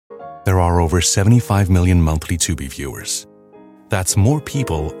there are over 75 million monthly Tubi viewers. That's more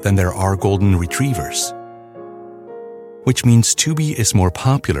people than there are golden retrievers. Which means Tubi is more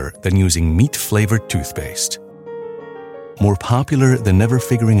popular than using meat-flavored toothpaste. More popular than never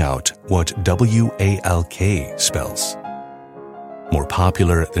figuring out what WALK spells. More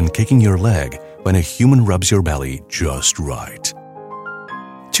popular than kicking your leg when a human rubs your belly just right.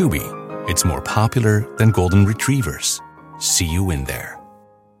 Tubi, it's more popular than golden retrievers. See you in there.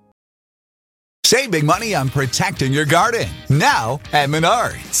 Save big money on protecting your garden. Now at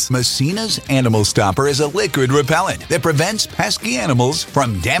Menards. Messina's Animal Stopper is a liquid repellent that prevents pesky animals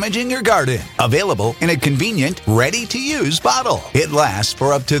from damaging your garden. Available in a convenient, ready-to-use bottle. It lasts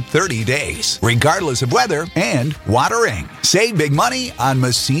for up to 30 days, regardless of weather and watering. Save big money on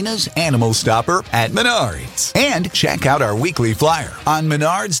Messina's Animal Stopper at Menards. And check out our weekly flyer on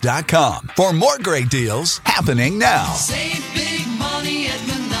Menards.com for more great deals happening now. Save big money at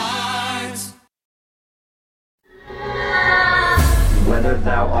Menards. Whether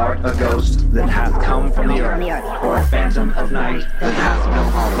thou art a ghost that hath come from the earth, or a phantom of night that hath no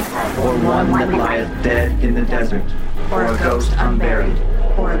home, or one that lieth dead in the desert, or a ghost unburied,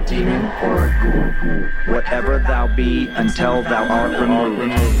 or a demon, or a ghoul, whatever thou be until thou art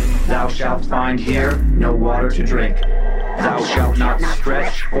removed, thou shalt find here no water to drink. Thou shalt not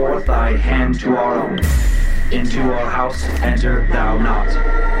stretch forth thy hand to our own. Into our house enter thou not.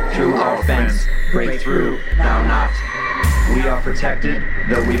 Through our fence break through thou not. We are protected,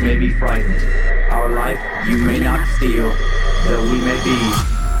 though we may be frightened. Our life you may not steal, though we may be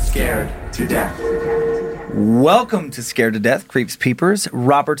scared to death. Welcome to Scared to Death, Creeps Peepers,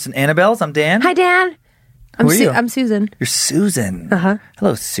 Roberts and Annabelles. I'm Dan. Hi, Dan. Who are you? I'm Susan. You're Susan. Uh-huh.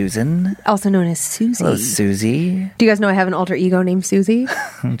 Hello, Susan. Also known as Susie. Hello, Susie. Do you guys know I have an alter ego named Susie?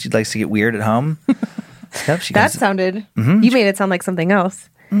 She likes to get weird at home. Yep, That sounded... You made it sound like something else.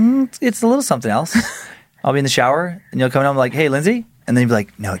 It's a little something else. I'll be in the shower, and you'll come in, I'm like, hey, Lindsay? And then you'll be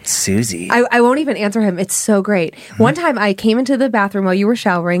like, no, it's Susie. I won't even answer him. It's so great. One time I came into the bathroom while you were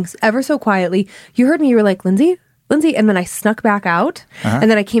showering, ever so quietly. You heard me. You were like, Lindsay? Lindsay? And then I snuck back out.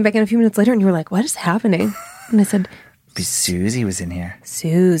 And then I came back in a few minutes later, and you were like, what is happening? And I said... Susie was in here.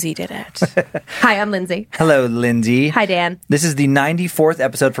 Susie did it. Hi, I'm Lindsay. Hello, Lindsay. Hi, Dan. This is the 94th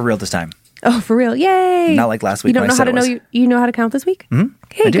episode for real this time. Oh, for real. Yay. Not like last week. You don't know how to know you know how to count this week? Mm-hmm.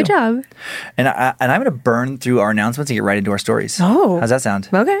 Hey, good job. And I'm going to burn through our announcements and get right into our stories. Oh. How's that sound?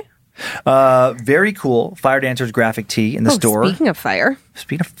 Okay. Very cool. Fire Dancers graphic tee in the store. Speaking of fire.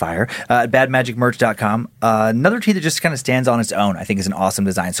 At badmagicmerch.com. Another tee that just kind of stands on its own, I think is an awesome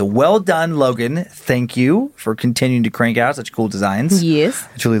design. So well done, Logan. Thank you for continuing to crank out such cool designs. Yes.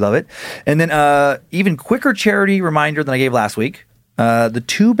 I truly love it. And then even quicker charity reminder than I gave last week. The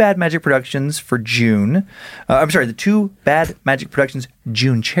Two Bad Magic Productions for June. The Two Bad Magic Productions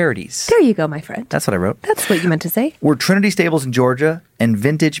June charities. There you go, my friend. That's what I wrote. That's what you meant to say. We're Trinity Stables in Georgia and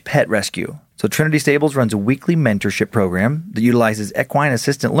Vintage Pet Rescue. So Trinity Stables runs a weekly mentorship program that utilizes equine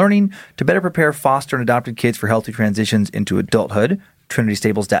assistant learning to better prepare foster and adopted kids for healthy transitions into adulthood.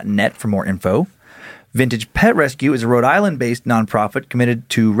 TrinityStables.net for more info. Vintage Pet Rescue is a Rhode Island-based nonprofit committed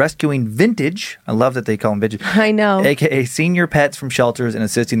to rescuing vintage. I love that they call them vintage. I know. AKA senior pets from shelters and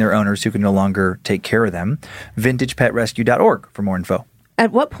assisting their owners who can no longer take care of them. VintagePetRescue.org for more info.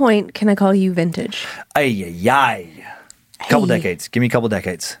 At what point can I call you vintage? Couple decades. Give me a couple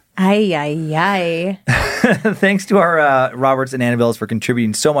decades. Ay. Thanks to our Roberts and Annabelles for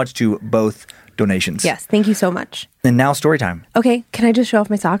contributing so much to both donations. Yes, thank you so much. And now story time. Okay, can I just show off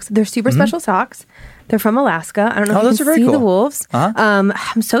my socks? They're super special socks. They're from Alaska. I don't know if you can see the wolves.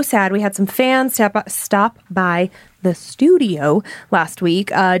 I'm so sad. We had some fans stop by the studio last week.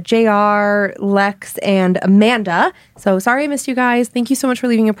 JR, Lex, and Amanda. So sorry I missed you guys. Thank you so much for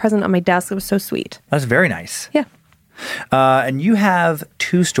leaving a present on my desk. It was so sweet. That's very nice. Yeah. And you have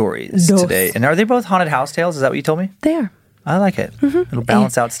two stories today. And are they both haunted house tales? Is that what you told me? They are. I like it. It'll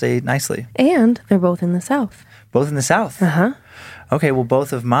balance out stay nicely. And they're both in the South. Both in the South? Uh-huh. Okay, well,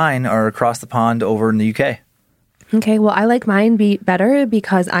 both of mine are across the pond over in the UK. Okay, well, I like mine better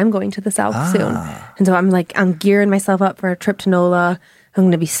because I'm going to the South soon. And so I'm gearing myself up for a trip to NOLA. I'm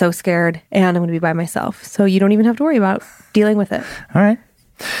going to be so scared, and I'm going to be by myself. So you don't even have to worry about dealing with it. All right.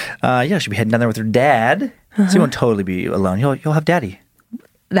 She'll be heading down there with her dad. So you won't totally be alone. You'll have daddy.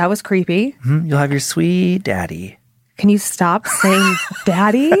 That was creepy. You'll have your sweet daddy. Can you stop saying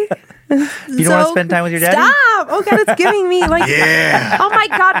daddy? You don't want to spend time with your daddy? Stop! Oh, God, it's giving me Yeah. Oh, my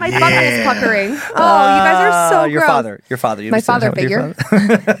God, my butt is puckering. Oh, you guys are so your gross. Your father. My father figure.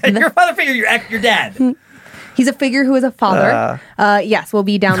 Your father figure, your dad. He's a figure who is a father. Yes, we'll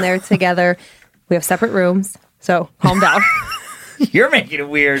be down there together. We have separate rooms, so calm down. You're making it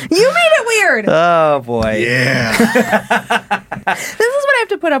weird. You made it weird. Oh, boy. Yeah. This is what I have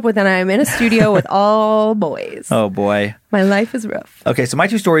to put up with, and I'm in a studio with all boys. Oh, boy. My life is rough. Okay, so my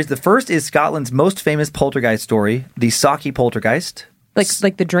two stories. The first is Scotland's most famous poltergeist story, the Saki poltergeist.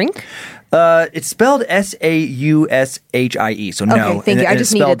 Like the drink? It's spelled Saushie, so no. Okay, thank you. I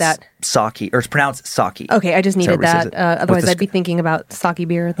just needed that. Saki, or it's pronounced Saki. Okay, I just needed that. Otherwise, I'd be thinking about sake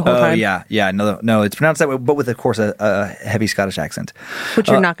beer the whole time. Oh, yeah. No, it's pronounced that way, but with, of course, a heavy Scottish accent. Which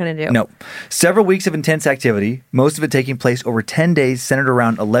you're not going to do. No. Several weeks of intense activity, most of it taking place over 10 days, centered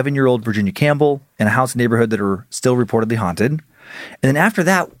around 11-year-old Virginia Campbell in a house and neighborhood that are still reportedly haunted. And then after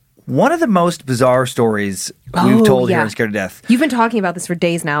that, one of the most bizarre stories we've told here in Scared to Death. You've been talking about this for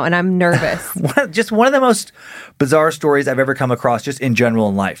days now, and I'm nervous. Just one of the most bizarre stories I've ever come across just in general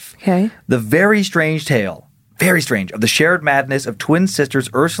in life. Okay. The very strange tale, of the shared madness of twin sisters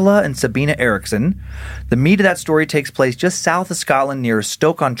Ursula and Sabina Eriksson. The meat of that story takes place just south of Scotland near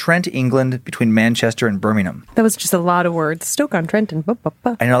Stoke-on-Trent, England, between Manchester and Birmingham. That was just a lot of words. Stoke-on-Trent and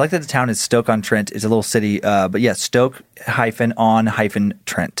I know, I like that the town is Stoke-on-Trent. It's a little city, but yeah,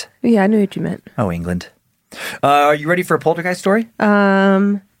 Stoke-on-Trent. Yeah, I knew what you meant. Oh, England. Are you ready for a poltergeist story?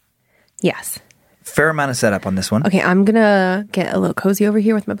 Yes. Fair amount of setup on this one. Okay, I'm going to get a little cozy over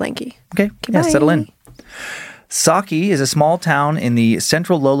here with my blankie. Okay, yeah, settle in. Saki is a small town in the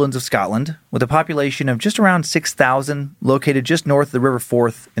central lowlands of Scotland with a population of just around 6,000, located just north of the River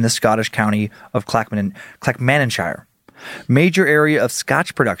Forth in the Scottish county of Clackmannanshire. Major area of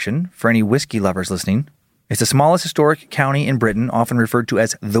Scotch production for any whiskey lovers listening. It's the smallest historic county in Britain, often referred to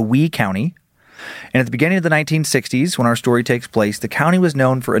as the Wee County. And at the beginning of the 1960s, when our story takes place, the county was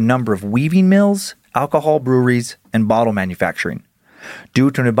known for a number of weaving mills, alcohol breweries, and bottle manufacturing. Due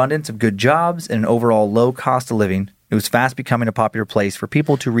to an abundance of good jobs and an overall low cost of living, it was fast becoming a popular place for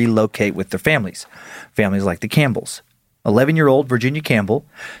people to relocate with their families. Families like the Campbells. 11-year-old Virginia Campbell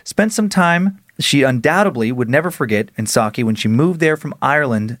spent some time she undoubtedly would never forget in Saki when she moved there from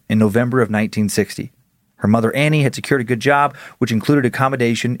Ireland in November of 1960. Her mother Annie had secured a good job, which included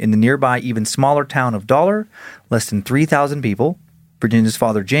accommodation in the nearby even smaller town of Dollar, less than 3,000 people. Virginia's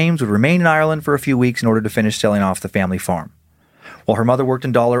father James would remain in Ireland for a few weeks in order to finish selling off the family farm. While her mother worked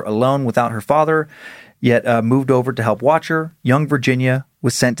in Dollar alone without her father, yet moved over to help watch her, young Virginia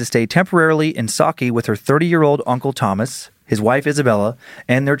was sent to stay temporarily in Saki with her 30-year-old Uncle Thomas, his wife Isabella,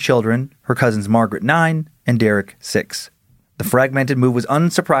 and their children, her cousins Margaret, 9, and Derek, 6. The fragmented move was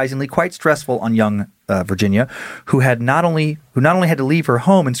unsurprisingly quite stressful on young Virginia, who not only had to leave her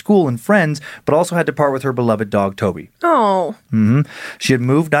home and school and friends, but also had to part with her beloved dog Toby. Oh. Mm-hmm. She had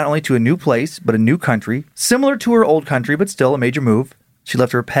moved not only to a new place, but a new country, similar to her old country, but still a major move. She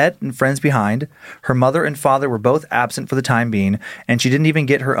left her pet and friends behind. Her mother and father were both absent for the time being, and she didn't even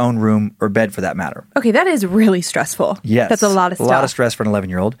get her own room or bed for that matter. Okay, that is really stressful. Yes. That's a lot of stuff. A lot of stress for an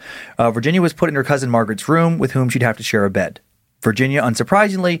 11-year-old. Virginia was put in her cousin Margaret's room, with whom she'd have to share a bed. Virginia,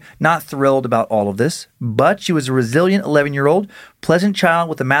 unsurprisingly, not thrilled about all of this, but she was a resilient 11-year-old, pleasant child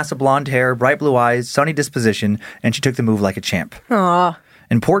with a mass of blonde hair, bright blue eyes, sunny disposition, and she took the move like a champ. Aww.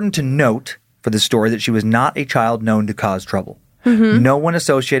 Important to note for this story that she was not a child known to cause trouble. Mm-hmm. No one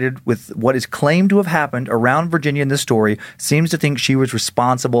associated with what is claimed to have happened around Virginia in this story seems to think she was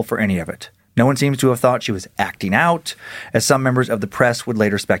responsible for any of it. No one seems to have thought she was acting out, as some members of the press would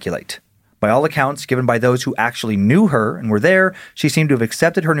later speculate. By all accounts given by those who actually knew her and were there, she seemed to have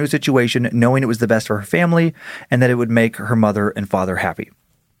accepted her new situation, knowing it was the best for her family and that it would make her mother and father happy.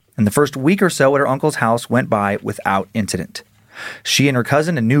 And the first week or so at her uncle's house went by without incident. She and her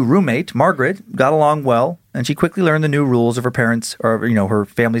cousin and new roommate, Margaret, got along well, and she quickly learned the new rules of her parents' or her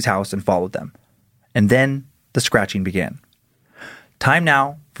family's house and followed them. And then the scratching began. Time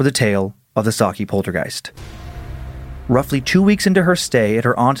now for the tale of the Saki poltergeist. Roughly 2 weeks into her stay at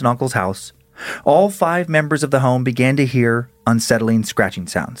her aunt and uncle's house, all 5 members of the home began to hear unsettling scratching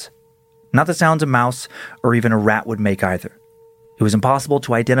sounds. Not the sounds a mouse or even a rat would make either. It was impossible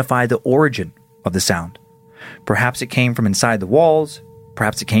to identify the origin of the sound. Perhaps it came from inside the walls,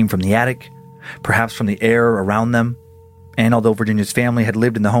 perhaps it came from the attic, perhaps from the air around them. And although Virginia's family had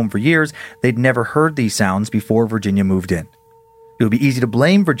lived in the home for years, they'd never heard these sounds before Virginia moved in. It would be easy to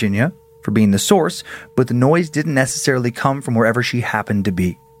blame Virginia for being the source, but the noise didn't necessarily come from wherever she happened to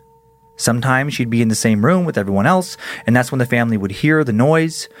be. Sometimes she'd be in the same room with everyone else, and that's when the family would hear the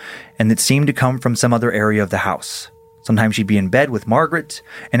noise, and it seemed to come from some other area of the house. Sometimes she'd be in bed with Margaret,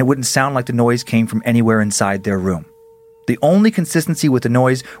 and it wouldn't sound like the noise came from anywhere inside their room. The only consistency with the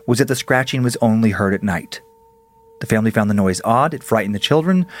noise was that the scratching was only heard at night. The family found the noise odd, it frightened the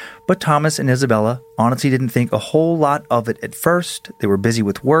children, but Thomas and Isabella honestly didn't think a whole lot of it at first. They were busy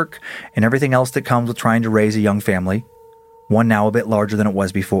with work and everything else that comes with trying to raise a young family. one now a bit larger than it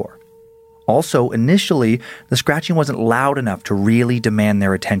was before. Also, initially, the scratching wasn't loud enough to really demand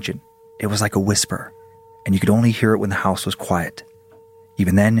their attention. It was like a whisper, and you could only hear it when the house was quiet.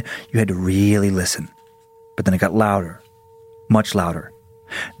 Even then, you had to really listen. But then it got louder, much louder.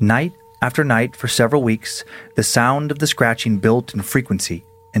 Night after night for several weeks, the sound of the scratching built in frequency,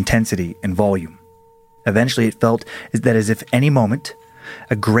 intensity, and volume. Eventually, it felt that as if any moment,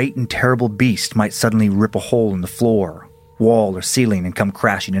 a great and terrible beast might suddenly rip a hole in the floor, wall, or ceiling and come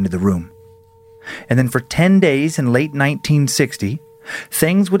crashing into the room. And then for 10 days in late 1960,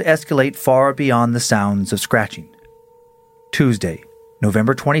 things would escalate far beyond the sounds of scratching. Tuesday,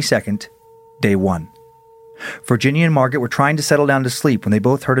 November 22nd, day 1. Virginia and Margaret were trying to settle down to sleep when they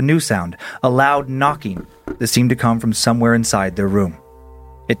both heard a new sound, a loud knocking that seemed to come from somewhere inside their room.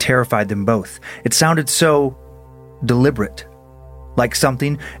 It terrified them both. It sounded so deliberate, like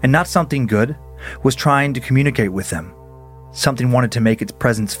something, and not something good, was trying to communicate with them. Something wanted to make its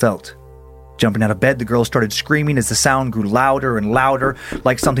presence felt. Jumping out of bed, the girls started screaming as the sound grew louder and louder,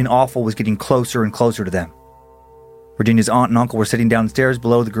 like something awful was getting closer and closer to them. Virginia's aunt and uncle were sitting downstairs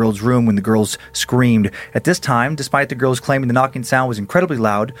below the girls' room when the girls screamed. At this time, despite the girls claiming the knocking sound was incredibly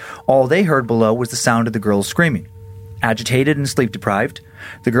loud, all they heard below was the sound of the girls screaming. Agitated and sleep-deprived,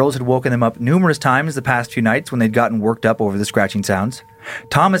 the girls had woken them up numerous times the past few nights when they'd gotten worked up over the scratching sounds.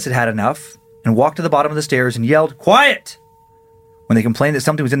 Thomas had had enough and walked to the bottom of the stairs and yelled, "Quiet!" When they complained that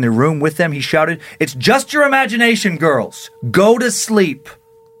something was in their room with them, he shouted, "It's just your imagination, girls! Go to sleep!"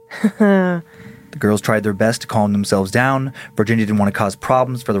 The girls tried their best to calm themselves down. Virginia didn't want to cause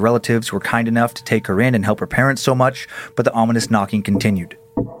problems for the relatives who were kind enough to take her in and help her parents so much, but the ominous knocking continued.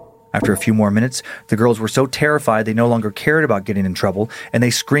 After a few more minutes, the girls were so terrified they no longer cared about getting in trouble, and they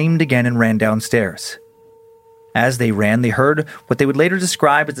screamed again and ran downstairs. As they ran, they heard what they would later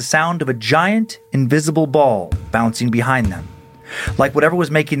describe as the sound of a giant, invisible ball bouncing behind them. Like whatever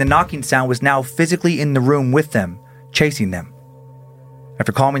was making the knocking sound was now physically in the room with them, chasing them.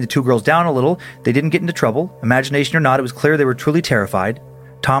 After calming the two girls down a little, they didn't get into trouble. Imagination or not, it was clear they were truly terrified.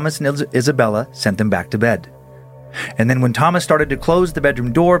 Thomas and Isabella sent them back to bed. And then when Thomas started to close the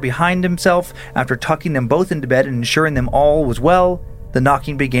bedroom door behind himself, after tucking them both into bed and ensuring them all was well, the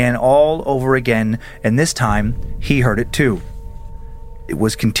knocking began all over again, and this time, he heard it too. It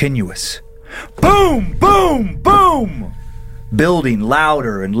was continuous. Boom! Boom! Boom! Building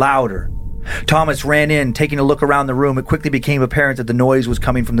louder and louder. Thomas ran in, taking a look around the room. It quickly became apparent that the noise was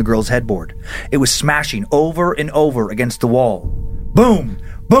coming from the girl's headboard. It was smashing over and over against the wall. Boom!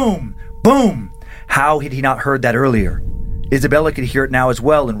 Boom! Boom! How had he not heard that earlier? Isabella could hear it now as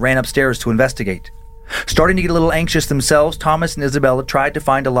well and ran upstairs to investigate. Starting to get a little anxious themselves, Thomas and Isabella tried to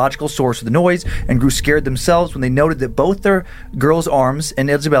find a logical source of the noise and grew scared themselves when they noted that both their girls' arms and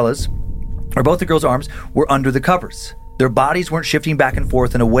Isabella's, or both the girls' arms, were under the covers. Their bodies weren't shifting back and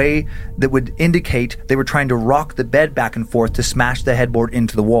forth in a way that would indicate they were trying to rock the bed back and forth to smash the headboard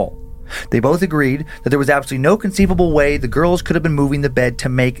into the wall. They both agreed that there was absolutely no conceivable way the girls could have been moving the bed to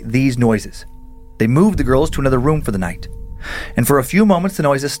make these noises. They moved the girls to another room for the night. And for a few moments the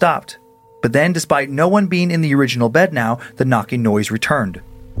noises stopped. But then, despite no one being in the original bed now, the knocking noise returned.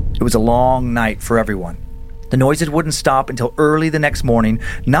 It was a long night for everyone. The noises wouldn't stop until early the next morning,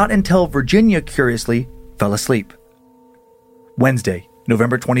 not until Virginia, curiously, fell asleep. Wednesday,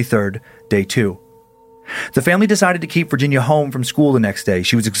 November 23rd, day 2. The family decided to keep Virginia home from school the next day.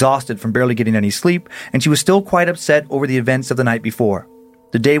 She was exhausted from barely getting any sleep, and she was still quite upset over the events of the night before.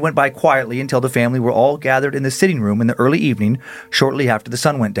 The day went by quietly until the family were all gathered in the sitting room in the early evening, shortly after the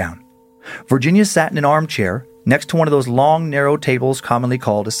sun went down. Virginia sat in an armchair next to one of those long, narrow tables commonly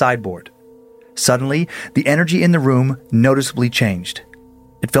called a sideboard. Suddenly, the energy in the room noticeably changed.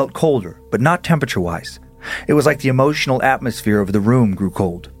 It felt colder, but not temperature-wise. It was like the emotional atmosphere of the room grew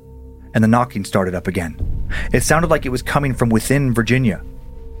cold. And the knocking started up again. It sounded like it was coming from within Virginia,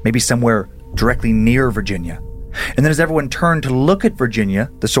 maybe somewhere directly near Virginia. And then as everyone turned to look at Virginia,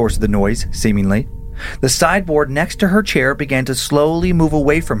 the source of the noise, seemingly, the sideboard next to her chair began to slowly move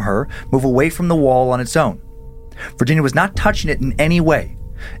away from her, move away from the wall on its own. Virginia was not touching it in any way.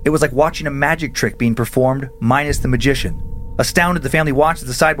 It was like watching a magic trick being performed, minus the magician. Astounded, the family watched as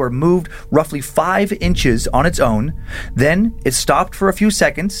the sideboard moved roughly 5 inches on its own. Then it stopped for a few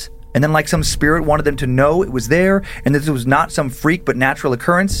seconds, and then like some spirit wanted them to know it was there and that this was not some freak but natural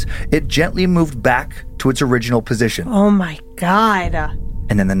occurrence, it gently moved back to its original position. Oh my God.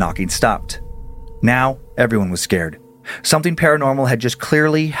 And then the knocking stopped. Now, everyone was scared. Something paranormal had just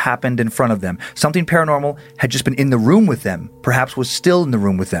clearly happened in front of them. Something paranormal had just been in the room with them, perhaps was still in the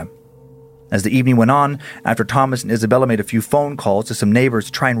room with them. As the evening went on, after Thomas and Isabella made a few phone calls to some neighbors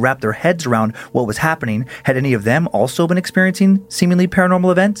to try and wrap their heads around what was happening, had any of them also been experiencing seemingly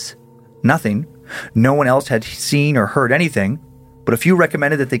paranormal events? Nothing. No one else had seen or heard anything, but a few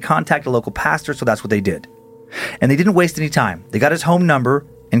recommended that they contact a local pastor, so that's what they did. And they didn't waste any time. They got his home number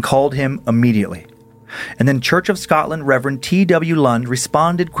and called him immediately. And then Church of Scotland Reverend T.W. Lund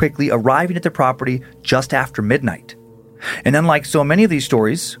responded quickly, arriving at the property just after midnight. And unlike so many of these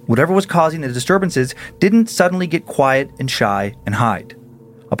stories, whatever was causing the disturbances didn't suddenly get quiet and shy and hide.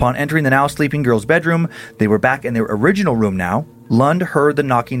 Upon entering the now sleeping girl's bedroom, they were back in their original room now. Lund heard the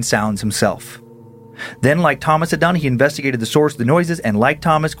knocking sounds himself. Then, like Thomas had done, he investigated the source of the noises and, like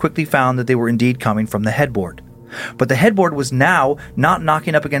Thomas, quickly found that they were indeed coming from the headboard. But the headboard was now not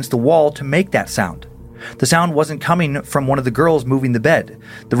knocking up against the wall to make that sound. The sound wasn't coming from one of the girls moving the bed.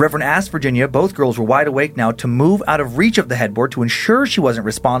 The Reverend asked Virginia, both girls were wide awake now, to move out of reach of the headboard to ensure she wasn't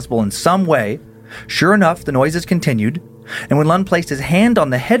responsible in some way. Sure enough, the noises continued, and when Lund placed his hand on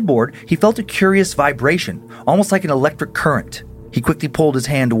the headboard, he felt a curious vibration, almost like an electric current. He quickly pulled his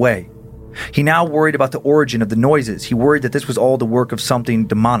hand away. He now worried about the origin of the noises. He worried that this was all the work of something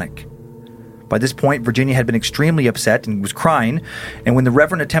demonic. By this point, Virginia had been extremely upset and was crying, and when the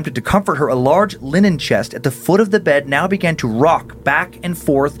Reverend attempted to comfort her, a large linen chest at the foot of the bed now began to rock back and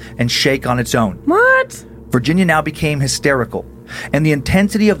forth and shake on its own. What? Virginia now became hysterical, and the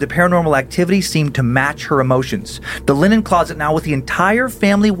intensity of the paranormal activity seemed to match her emotions. The linen closet, now with the entire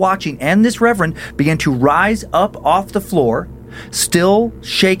family watching, and this Reverend, began to rise up off the floor, still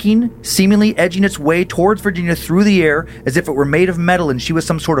shaking, seemingly edging its way towards Virginia through the air as if it were made of metal and she was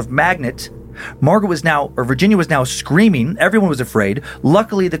some sort of magnet. Virginia was now screaming. Everyone was afraid.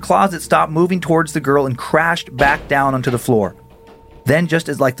 Luckily, the closet stopped moving towards the girl and crashed back down onto the floor. Then, just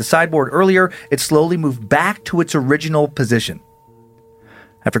as like the sideboard earlier, it slowly moved back to its original position.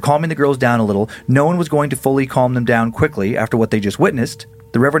 After calming the girls down a little, no one was going to fully calm them down quickly after what they just witnessed.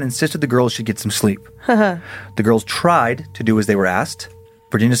 The Reverend insisted the girls should get some sleep. The girls tried to do as they were asked.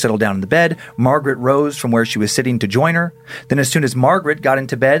 Virginia settled down in the bed. Margaret rose from where she was sitting to join her. Then as soon as Margaret got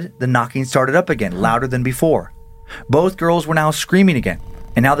into bed, the knocking started up again, louder than before. Both girls were now screaming again,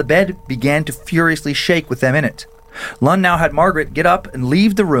 and now the bed began to furiously shake with them in it. Lund now had Margaret get up and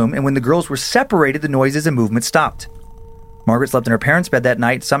leave the room, and when the girls were separated, the noises and movement stopped. Margaret slept in her parents' bed that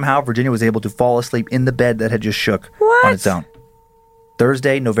night. Somehow, Virginia was able to fall asleep in the bed that had just shook on its own.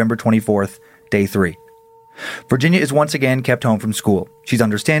 Thursday, November 24th, day 3. Virginia is once again kept home from school. She's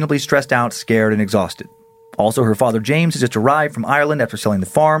understandably stressed out, scared, and exhausted. Also, her father James has just arrived from Ireland after selling the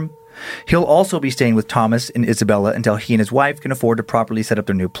farm. He'll also be staying with Thomas and Isabella until he and his wife can afford to properly set up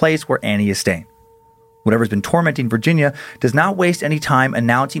their new place where Annie is staying. Whatever's been tormenting Virginia does not waste any time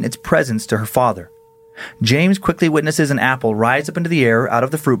announcing its presence to her father. James quickly witnesses an apple rise up into the air out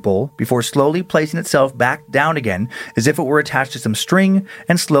of the fruit bowl before slowly placing itself back down again as if it were attached to some string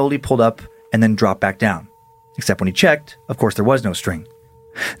and slowly pulled up and then dropped back down. Except when he checked, of course there was no string.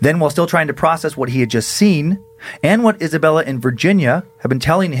 Then, while still trying to process what he had just seen, and what Isabella and Virginia have been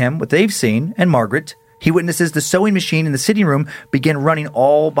telling him what they've seen, and Margaret, he witnesses the sewing machine in the sitting room begin running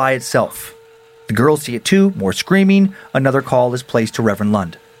all by itself. The girls see it too, more screaming. Another call is placed to Reverend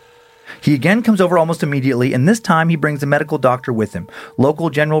Lund. He again comes over almost immediately, and this time he brings a medical doctor with him, local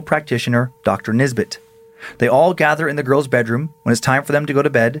general practitioner Dr. Nisbet. They all gather in the girls' bedroom when it's time for them to go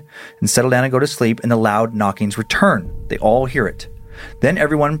to bed and settle down and go to sleep, and the loud knockings return. They all hear it. Then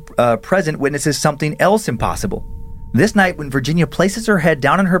everyone present witnesses something else impossible. This night, when Virginia places her head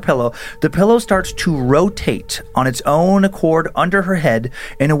down on her pillow, the pillow starts to rotate on its own accord under her head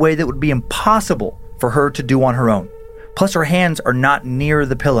in a way that would be impossible for her to do on her own. Plus, her hands are not near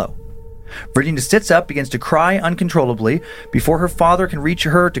the pillow. Virginia sits up, begins to cry uncontrollably. Before her father can reach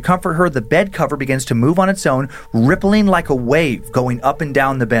her to comfort her, the bed cover begins to move on its own, rippling like a wave going up and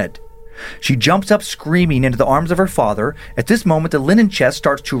down the bed. She jumps up screaming into the arms of her father. At this moment, the linen chest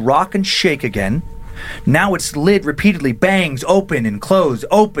starts to rock and shake again. Now its lid repeatedly bangs open and closed,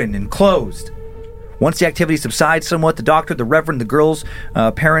 open and closed. Once the activity subsides somewhat, the doctor, the reverend, the girls'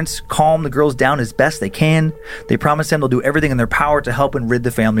 parents calm the girls down as best they can. They promise them they'll do everything in their power to help and rid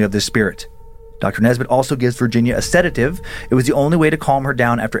the family of this spirit. Dr. Nisbet also gives Virginia a sedative. It was the only way to calm her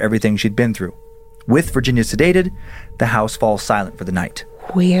down after everything she'd been through. With Virginia sedated, the house falls silent for the night.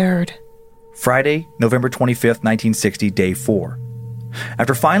 Weird. Friday, November 25th, 1960, day 4.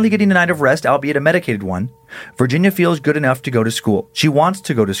 After finally getting a night of rest, albeit a medicated one, Virginia feels good enough to go to school. She wants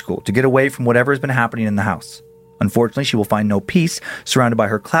to go to school to get away from whatever has been happening in the house. Unfortunately, she will find no peace surrounded by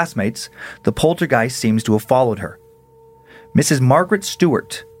her classmates. The poltergeist seems to have followed her. Mrs. Margaret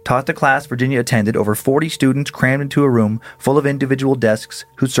Stewart taught the class Virginia attended over 40 students crammed into a room full of individual desks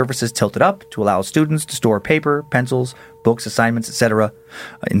whose surfaces tilted up to allow students to store paper, pencils, books, assignments, etc.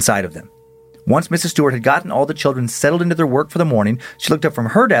 inside of them. Once Mrs. Stewart had gotten all the children settled into their work for the morning, she looked up from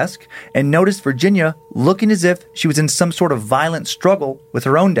her desk and noticed Virginia looking as if she was in some sort of violent struggle with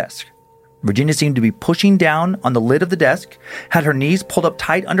her own desk. Virginia seemed to be pushing down on the lid of the desk, had her knees pulled up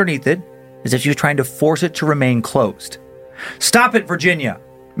tight underneath it, as if she was trying to force it to remain closed. "Stop it, Virginia!"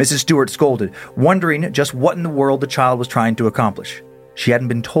 Mrs. Stewart scolded, wondering just what in the world the child was trying to accomplish. She hadn't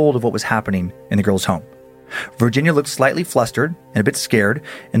been told of what was happening in the girl's home. Virginia looked slightly flustered and a bit scared,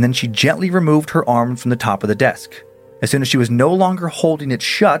 and then she gently removed her arm from the top of the desk. As soon as she was no longer holding it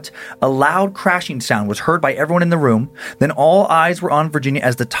shut, a loud crashing sound was heard by everyone in the room. Then all eyes were on Virginia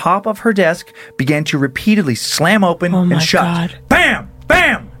as the top of her desk began to repeatedly slam open and shut. God. Bam!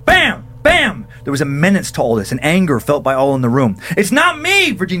 Bam! Bam! Bam! There was a menace to all this, and anger felt by all in the room. "It's not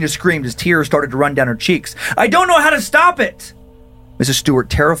me!" Virginia screamed as tears started to run down her cheeks. "I don't know how to stop it!" Mrs. Stewart,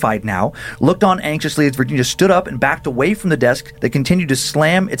 terrified now, looked on anxiously as Virginia stood up and backed away from the desk that continued to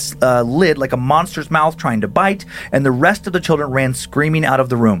slam its lid like a monster's mouth trying to bite, and the rest of the children ran screaming out of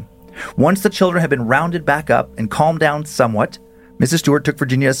the room. Once the children had been rounded back up and calmed down somewhat, Mrs. Stewart took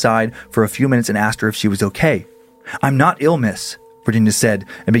Virginia aside for a few minutes and asked her if she was okay. "I'm not ill, miss," Virginia said,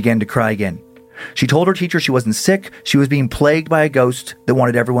 and began to cry again. She told her teacher she wasn't sick, she was being plagued by a ghost that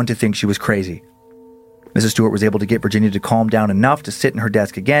wanted everyone to think she was crazy. Mrs. Stewart was able to get Virginia to calm down enough to sit in her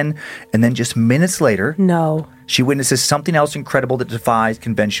desk again, and then just minutes later, she witnesses something else incredible that defies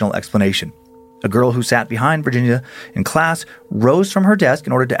conventional explanation. A girl who sat behind Virginia in class rose from her desk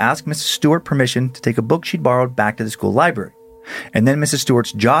in order to ask Mrs. Stewart permission to take a book she'd borrowed back to the school library. And then Mrs.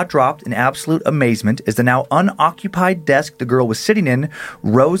 Stewart's jaw dropped in absolute amazement as the now unoccupied desk the girl was sitting in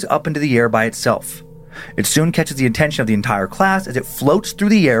rose up into the air by itself. It soon catches the attention of the entire class as it floats through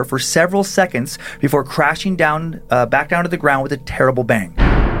the air for several seconds before crashing down back down to the ground with a terrible bang.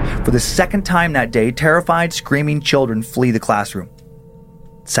 For the second time that day, terrified, screaming children flee the classroom.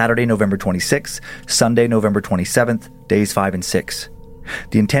 Saturday, November 26th, Sunday, November 27th, days 5 and 6.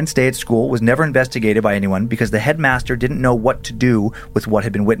 The intense day at school was never investigated by anyone because the headmaster didn't know what to do with what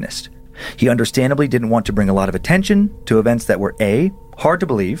had been witnessed. He understandably didn't want to bring a lot of attention to events that were A, hard to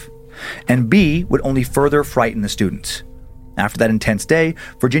believe, and B, would only further frighten the students. After that intense day,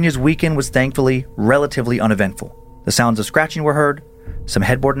 Virginia's weekend was thankfully relatively uneventful. The sounds of scratching were heard, some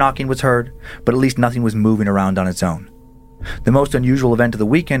headboard knocking was heard, but at least nothing was moving around on its own. The most unusual event of the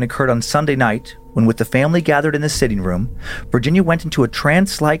weekend occurred on Sunday night when, with the family gathered in the sitting room, Virginia went into a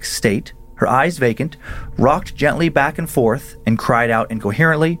trance-like state, her eyes vacant, rocked gently back and forth, and cried out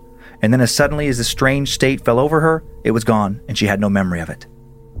incoherently, and then as suddenly as the strange state fell over her, it was gone, and she had no memory of it.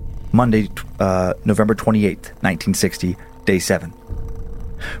 Monday, November 28th, 1960, day 7.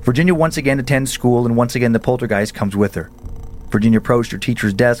 Virginia once again attends school, and once again the poltergeist comes with her. Virginia approached her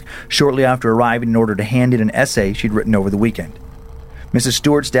teacher's desk shortly after arriving in order to hand in an essay she'd written over the weekend. Mrs.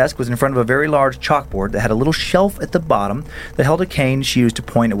 Stewart's desk was in front of a very large chalkboard that had a little shelf at the bottom that held a cane she used to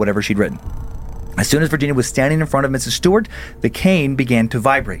point at whatever she'd written. As soon as Virginia was standing in front of Mrs. Stewart, the cane began to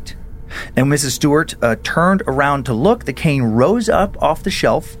vibrate. And when Mrs. Stewart turned around to look, the cane rose up off the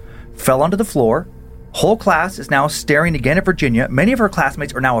shelf, fell onto the floor. Whole class is now staring again at Virginia. Many of her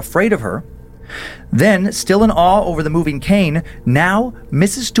classmates are now afraid of her. Then, still in awe over the moving cane, now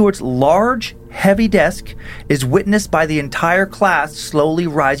Mrs. Stewart's large, heavy desk is witnessed by the entire class slowly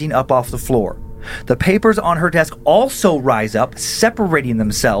rising up off the floor. The papers on her desk also rise up, separating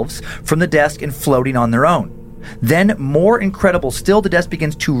themselves from the desk and floating on their own. Then, more incredible still, the desk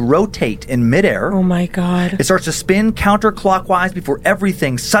begins to rotate in midair. Oh my God. It starts to spin counterclockwise before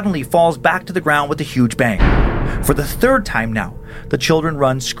everything suddenly falls back to the ground with a huge bang. For the third time now, the children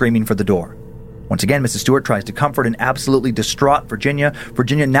run screaming for the door. Once again, Mrs. Stewart tries to comfort an absolutely distraught Virginia.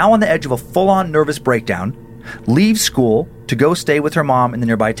 Virginia, now on the edge of a full-on nervous breakdown, leaves school to go stay with her mom in the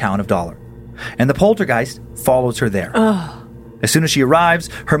nearby town of Dollar. And the poltergeist follows her there. As soon as she arrives,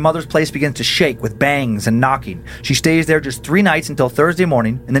 her mother's place begins to shake with bangs and knocking. She stays there just 3 nights until Thursday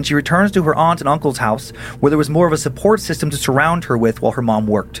morning, and then she returns to her aunt and uncle's house, where there was more of a support system to surround her with while her mom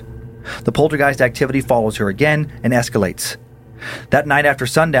worked. The poltergeist activity follows her again and escalates. That night after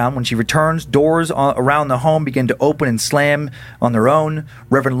sundown, when she returns, doors around the home begin to open and slam on their own.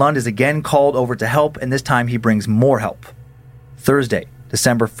 Reverend Lund is again called over to help, and this time he brings more help. Thursday,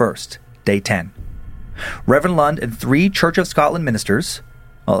 December 1st, day 10. Reverend Lund and 3 Church of Scotland ministers,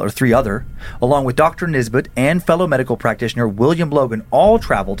 or 3 other, along with Dr. Nisbet and fellow medical practitioner William Logan, all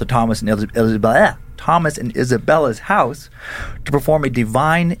travel to Thomas and Isabella's house to perform a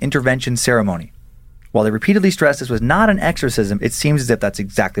divine intervention ceremony. While they repeatedly stressed this was not an exorcism, it seems as if that's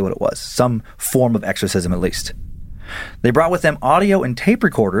exactly what it was. Some form of exorcism, at least. They brought with them audio and tape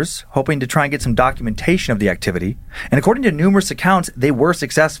recorders, hoping to try and get some documentation of the activity. And according to numerous accounts, they were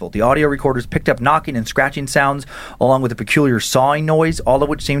successful. The audio recorders picked up knocking and scratching sounds, along with a peculiar sawing noise, all of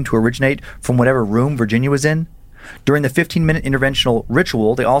which seemed to originate from whatever room Virginia was in. During the 15-minute interventional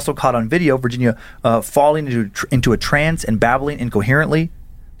ritual, they also caught on video Virginia falling into a trance and babbling incoherently.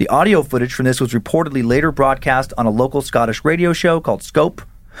 The audio footage from this was reportedly later broadcast on a local Scottish radio show called Scope.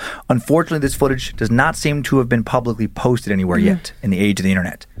 Unfortunately, this footage does not seem to have been publicly posted anywhere yet in the age of the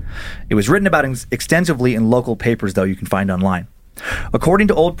internet. It was written about extensively in local papers, though, you can find online. According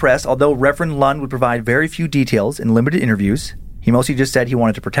to Old Press, although Reverend Lund would provide very few details in limited interviews, he mostly just said he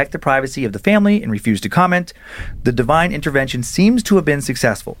wanted to protect the privacy of the family and refused to comment. The divine intervention seems to have been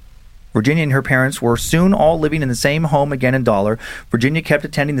successful. Virginia and her parents were soon all living in the same home again in Dollar. Virginia kept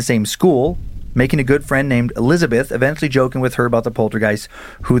attending the same school, making a good friend named Elizabeth, eventually joking with her about the poltergeist,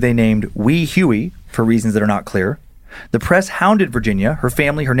 who they named Wee Huey for reasons that are not clear. The press hounded Virginia, her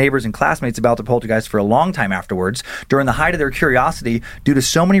family, her neighbors, and classmates about the poltergeist for a long time afterwards. During the height of their curiosity, due to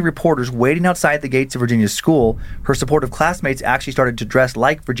so many reporters waiting outside the gates of Virginia's school, her supportive classmates actually started to dress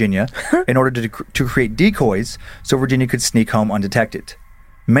like Virginia in order to create decoys so Virginia could sneak home undetected.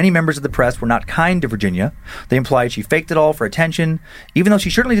 Many members of the press were not kind to Virginia. They implied she faked it all for attention, even though she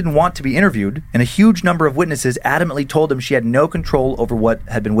certainly didn't want to be interviewed, and a huge number of witnesses adamantly told them she had no control over what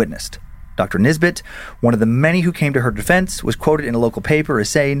had been witnessed. Dr. Nisbet, one of the many who came to her defense, was quoted in a local paper as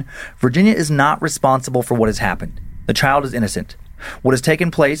saying, "Virginia is not responsible for what has happened. The child is innocent. What has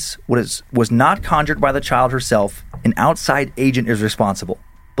taken place was not conjured by the child herself. An outside agent is responsible.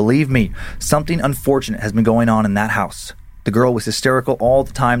 Believe me, something unfortunate has been going on in that house. The girl was hysterical all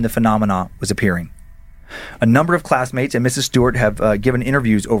the time the phenomena was appearing." A number of classmates and Mrs. Stewart have given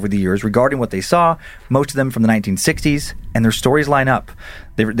interviews over the years regarding what they saw, most of them from the 1960s, and their stories line up.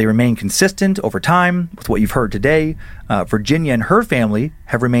 They remain consistent over time with what you've heard today. Virginia and her family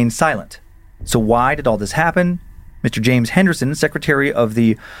have remained silent. So why did all this happen? Mr. James Henderson, secretary of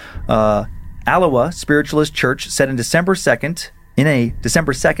the Alloa Spiritualist Church, said in a December 2nd,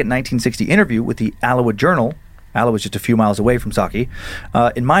 1960 interview with the Alloa Journal, Alloa was just a few miles away from Saki.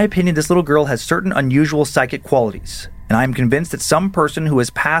 "In my opinion, this little girl has certain unusual psychic qualities, and I am convinced that some person who has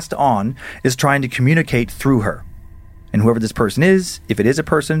passed on is trying to communicate through her. And whoever this person is, if it is a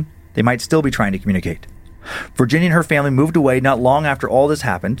person, they might still be trying to communicate." Virginia and her family moved away not long after all this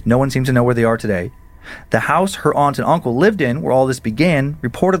happened. No one seems to know where they are today. The house her aunt and uncle lived in, where all this began,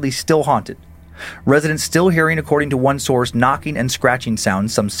 reportedly still haunted. Residents still hearing, according to one source, knocking and scratching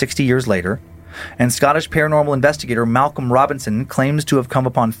sounds some 60 years later. And Scottish paranormal investigator Malcolm Robinson claims to have come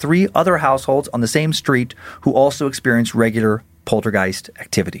upon 3 other households on the same street who also experienced regular poltergeist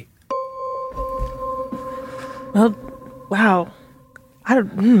activity. Well, wow.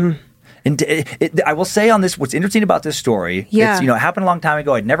 And I will say on this, what's interesting about this story, it's, it happened a long time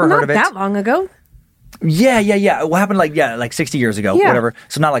ago. I'd never heard of it. Not that long ago. Yeah. It happened like 60 years ago, whatever.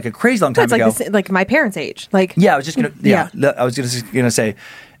 So not like a crazy long time ago. Like my parents' age. I was just gonna say,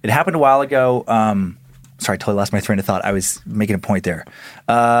 it happened a while ago. Sorry, I totally lost my train of thought. I was making a point there.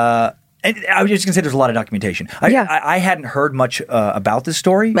 And I was just going to say there's a lot of documentation. I hadn't heard much about this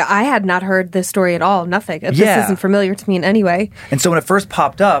story. But I had not heard this story at all. Nothing. This isn't familiar to me in any way. And so when it first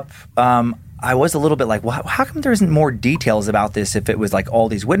popped up, I was a little bit like, well, how come there isn't more details about this if it was like all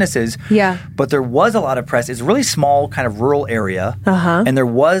these witnesses? Yeah. But there was a lot of press. It's a really small kind of rural area. Uh-huh. And there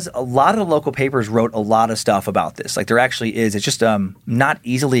was a lot of the local papers wrote a lot of stuff about this. Like there actually is. It's just not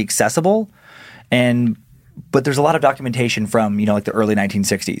easily accessible. But there's a lot of documentation from, like the early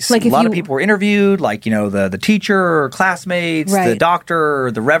 1960s. Like a lot of people were interviewed, like, the teacher, classmates, the doctor,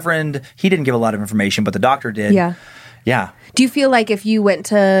 the reverend. He didn't give a lot of information, but the doctor did. Yeah. Yeah. Do you feel like if you went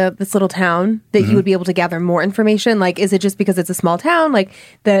to this little town that you would be able to gather more information? Like, is it just because it's a small town? Like,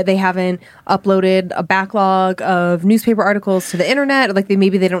 they haven't uploaded a backlog of newspaper articles to the internet? Or like,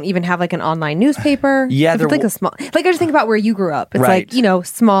 maybe they don't even have like an online newspaper? Yeah. It's like a small... Like, I just think about where you grew up. It's like,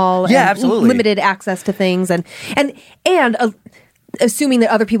 small and absolutely. Limited access to things. And assuming that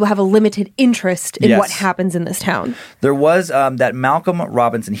other people have a limited interest in what happens in this town. There was that Malcolm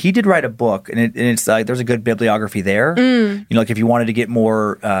Robinson. He did write a book, and it's like there's a good bibliography there. Like if you wanted to get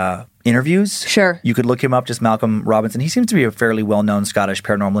more interviews, sure, you could look him up. Just Malcolm Robinson. He seems to be a fairly well-known Scottish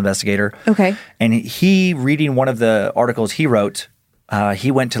paranormal investigator. Okay, and he reading one of the articles he wrote.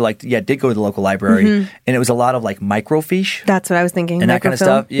 He went to did go to the local library, and it was a lot of like microfiche. That's what I was thinking. And that kind of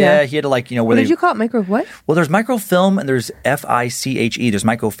stuff. Yeah, he had to where what did you call it? Micro what? Well, there's microfilm and there's FICHE. There's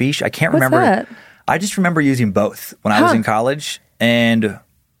microfiche. I can't remember. What's that? I just remember using both when I was in college, and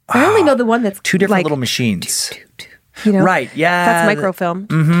I only know the one that's two different like, little machines. You know? Right, yeah. That's microfilm.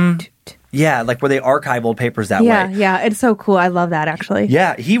 Mm-hmm. Yeah, like where they archive old papers that way. Yeah, it's so cool. I love that, actually.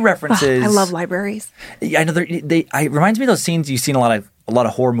 Yeah, he references... I love libraries. Yeah, I know. It reminds me of those scenes you've seen a lot of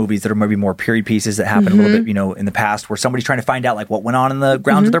horror movies that are maybe more period pieces that happen a little bit, in the past, where somebody's trying to find out like what went on in the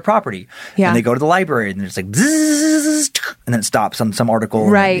grounds of their property. Yeah. And they go to the library and it's like, bzzz, and then it stops on some article.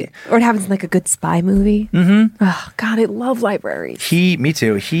 Right. Or it happens in like a good spy movie. Mm-hmm. Oh, God, I love libraries. Me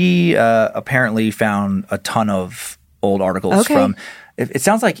too. He apparently found a ton of old articles from... It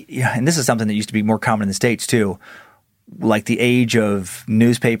sounds like, and this is something that used to be more common in the States too, like the age of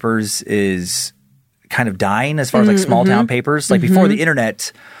newspapers is kind of dying as far as like small town papers. Like before the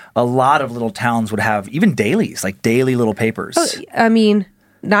internet, a lot of little towns would have even dailies, like daily little papers. Oh, I mean,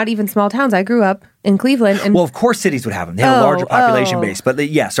 not even small towns. I grew up in Cleveland. And well, of course cities would have them. They have a larger population base. But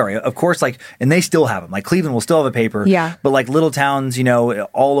of course, and they still have them. Like Cleveland will still have a paper. Yeah. But like little towns,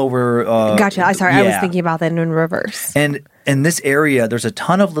 all over. Gotcha. I was thinking about that in reverse. And in this area, there's a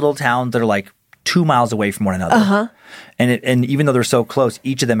ton of little towns that are like 2 miles away from one another. Uh-huh. And even though they're so close,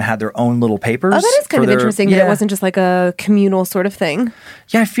 each of them had their own little papers. Oh, that is kind of interesting that it wasn't just like a communal sort of thing.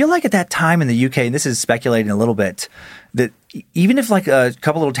 Yeah, I feel like at that time in the UK, and this is speculating a little bit, that even if like a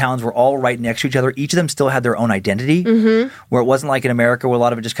couple little towns were all right next to each other, each of them still had their own identity, where it wasn't like in America where a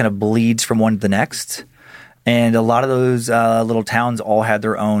lot of it just kind of bleeds from one to the next. And a lot of those little towns all had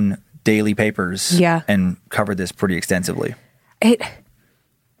their own daily papers and covered this pretty extensively.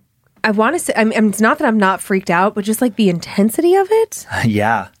 I want to say, it's not that I'm not freaked out, but just like the intensity of it.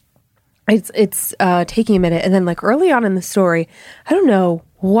 Yeah. It's taking a minute. And then like early on in the story, I don't know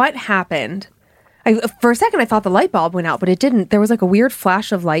what happened. For a second, I thought the light bulb went out, but it didn't. There was like a weird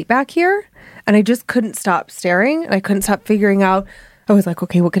flash of light back here, and I just couldn't stop staring. And I couldn't stop figuring out. I was like,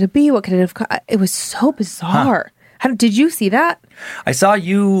 okay, what could it be? What could it have? It was so bizarre. Huh. Did you see that? I saw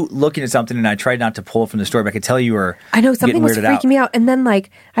you looking at something, and I tried not to pull it from the story, but I could tell you were I know, something was freaking me out. And then,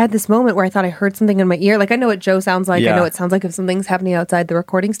 like, I had this moment where I thought I heard something in my ear. Like, I know what Joe sounds like. Yeah. I know it sounds like if something's happening outside the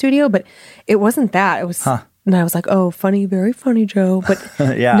recording studio, but it wasn't that. It was, and I was like, oh, funny, very funny, Joe. But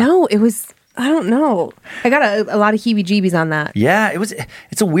no, it was... I don't know. I got a lot of heebie-jeebies on that. Yeah,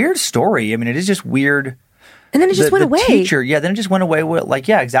 it's a weird story. I mean, it is just weird. And then it just went away. Then it just went away. Like,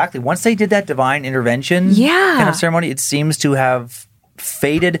 yeah, exactly. Once they did that divine intervention kind of ceremony, it seems to have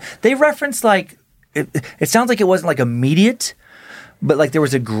faded. They referenced, like, it sounds like it wasn't, like, immediate, but, like, there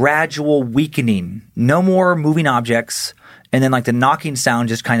was a gradual weakening. No more moving objects. And then, like, the knocking sound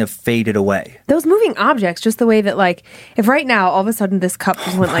just kind of faded away. Those moving objects, just the way that, like, if right now, all of a sudden this cup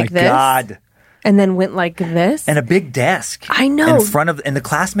just went like this. God. And then went like this. And a big desk. I know. In front of, and the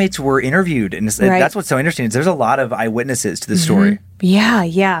classmates were interviewed. And that's what's so interesting is there's a lot of eyewitnesses to this story. Yeah,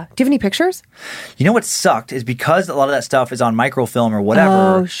 yeah. Do you have any pictures? You know what sucked is because a lot of that stuff is on microfilm or whatever.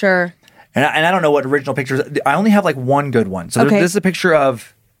 Oh, sure. And I don't know what original pictures. I only have like one good one. So this is a picture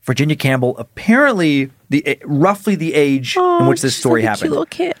of Virginia Campbell, apparently roughly the age in which this story happened. Cute little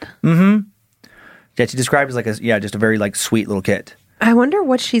kid. Mm-hmm. Yeah, she described as like just a very like sweet little kid. I wonder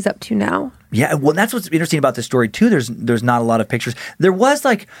what she's up to now. Yeah, well, that's what's interesting about this story too. There's not a lot of pictures. There was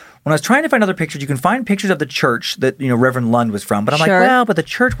like when I was trying to find other pictures, you can find pictures of the church that Reverend Lund was from. But I'm like, well, but the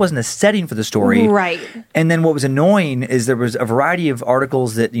church wasn't a setting for the story, right? And then what was annoying is there was a variety of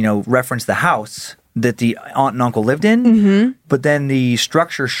articles that referenced the house that the aunt and uncle lived in, but then the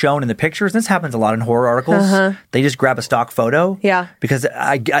structure shown in the pictures, and this happens a lot in horror articles, they just grab a stock photo. Yeah. Because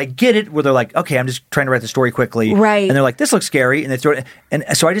I get it where they're like, okay, I'm just trying to write the story quickly. Right. And they're like, this looks scary. And they throw it. And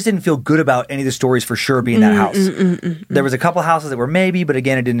so I just didn't feel good about any of the stories for sure being that house. There was a couple houses that were maybe, but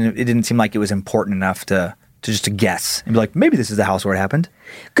again, it didn't seem like it was important enough to just to guess and be like, maybe this is the house where it happened.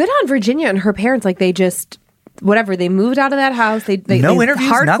 Good on Virginia and her parents. Like they just, whatever, they moved out of that house. They no interviews,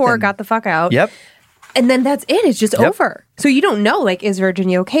 hardcore nothing. Got the fuck out. Yep. And then that's it. It's just over. So you don't know, like, is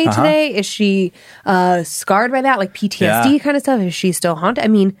Virginia okay today? Is she scarred by that? Like PTSD kind of stuff? Is she still haunted? I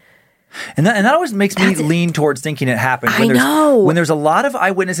mean... And that always makes me lean towards thinking it happened. When there's a lot of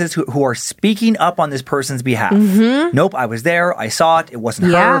eyewitnesses who are speaking up on this person's behalf. Nope, I was there. I saw it. It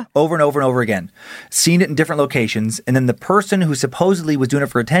wasn't her. Over and over and over again. Seen it in different locations. And then the person who supposedly was doing it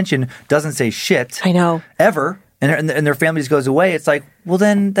for attention doesn't say shit. I know. Ever. And their family just goes away. It's like, well,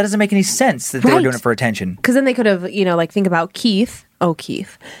 then that doesn't make any sense that they were doing it for attention. Because then they could have, like, think about Keith. Oh,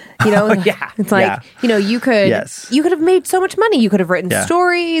 Keith. It's like, you could have made so much money. You could have written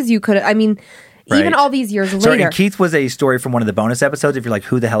stories. You could have, even all these years later. Sorry, and Keith was a story from one of the bonus episodes. If you're like,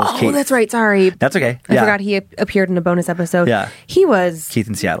 who the hell is Keith? Oh, that's right. Sorry. That's okay. I forgot he appeared in a bonus episode. Yeah. He was... Keith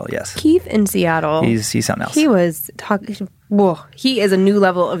in Seattle, yes. Keith in Seattle. He's something else. He was talking... Whoa. He is a new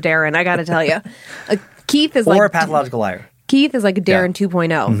level of Darren, I got to tell you. Keith is or a pathological liar. Keith is like a Darren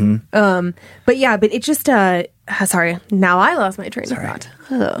 2.0. But it just, sorry, now I lost my train of thought.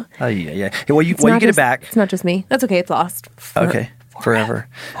 Oh, yeah. Hey, well, you get it back. It's not just me. That's okay. It's lost. Forever.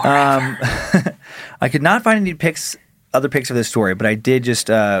 I could not find any other pics of this story, but I did just,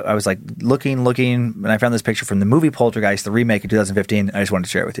 I was like looking, and I found this picture from the movie Poltergeist, the remake in 2015. I just wanted to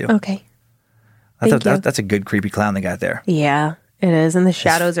share it with you. Okay. That's a good creepy clown they got there. Yeah, it is. And the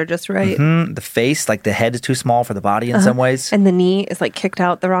shadows are just right. The face, like the head is too small for the body in some ways. And the knee is like kicked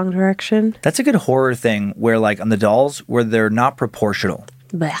out the wrong direction. That's a good horror thing where like on the dolls where they're not proportional.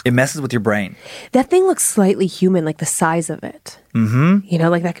 Blech. It messes with your brain. That thing looks slightly human, like the size of it. You know,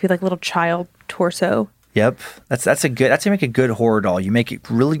 like that could be like a little child torso. Yep. That's to make a good horror doll. You make it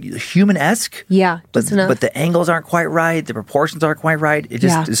really human-esque. Yeah, just enough. But the angles aren't quite right. The proportions aren't quite right. It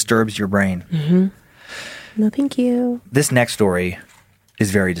just disturbs your brain. No, thank you. This next story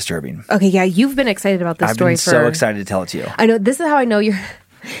is very disturbing. Okay, yeah, you've been excited about this story. I've been so excited to tell it to you. I know. This is how I know you're...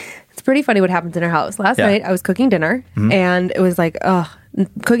 It's pretty funny what happens in our house. Last night, I was cooking dinner, and it was like,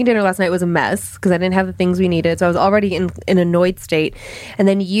 cooking dinner last night was a mess because I didn't have the things we needed. So I was already in an annoyed state. And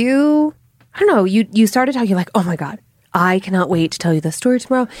then I don't know, you started talking like, oh my God, I cannot wait to tell you the story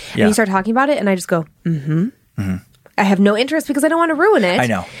tomorrow. And you start talking about it, and I just go, I have no interest because I don't want to ruin it. I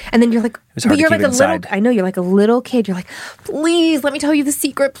know. And then you're like, but you're like you're like a little kid. You're like, please let me tell you the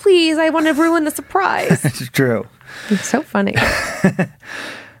secret. Please, I want to ruin the surprise. It's true. It's so funny.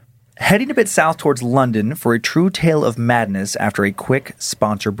 Heading a bit south towards London for a true tale of madness after a quick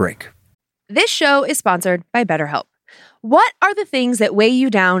sponsor break. This show is sponsored by BetterHelp. What are the things that weigh you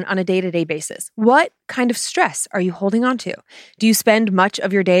down on a day-to-day basis? What kind of stress are you holding on to? Do you spend much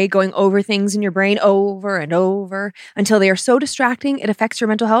of your day going over things in your brain over and over until they are so distracting it affects your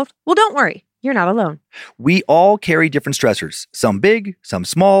mental health? Well, don't worry. You're not alone. We all carry different stressors, some big, some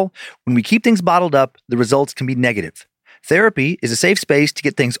small. When we keep things bottled up, the results can be negative. Therapy is a safe space to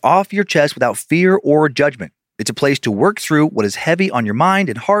get things off your chest without fear or judgment. It's a place to work through what is heavy on your mind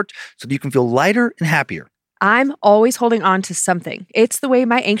and heart so that you can feel lighter and happier. I'm always holding on to something. It's the way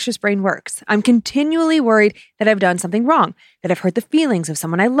my anxious brain works. I'm continually worried that I've done something wrong, that I've hurt the feelings of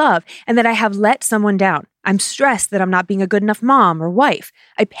someone I love, and that I have let someone down. I'm stressed that I'm not being a good enough mom or wife.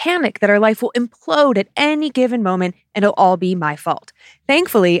 I panic that our life will implode at any given moment and it'll all be my fault.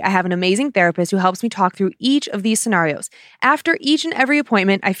 Thankfully, I have an amazing therapist who helps me talk through each of these scenarios. After each and every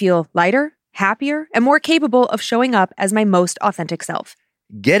appointment, I feel lighter, happier, and more capable of showing up as my most authentic self.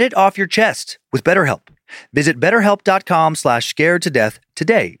 Get it off your chest with BetterHelp. Visit BetterHelp.com/scaredtodeath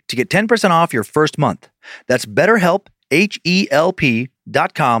today to get 10% off your first month. That's BetterHelp,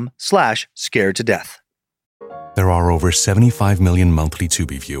 HELP.com/scaredtodeath. There are over 75 million monthly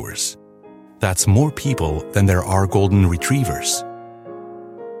Tubi viewers. That's more people than there are golden retrievers.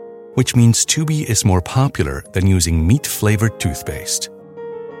 Which means Tubi is more popular than using meat-flavored toothpaste.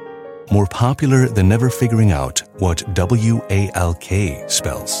 More popular than never figuring out what WALK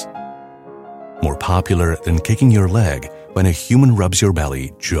spells. More popular than kicking your leg when a human rubs your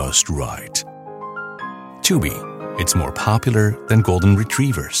belly just right. Tubi, it's more popular than golden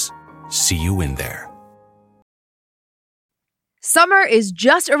retrievers. See you in there. Summer is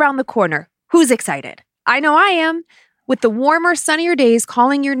just around the corner. Who's excited? I know I am. With the warmer, sunnier days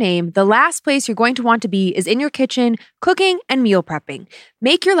calling your name, the last place you're going to want to be is in your kitchen, cooking and meal prepping.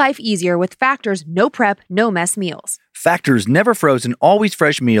 Make your life easier with Factor's no prep, no mess meals. Factor's never frozen, always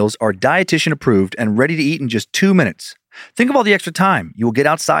fresh meals are dietitian approved and ready to eat in just 2 minutes. Think of all the extra time you will get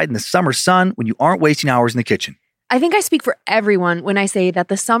outside in the summer sun when you aren't wasting hours in the kitchen. I think I speak for everyone when I say that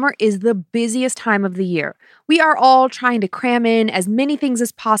the summer is the busiest time of the year. We are all trying to cram in as many things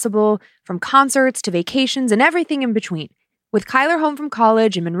as possible, from concerts to vacations and everything in between. With Kyler home from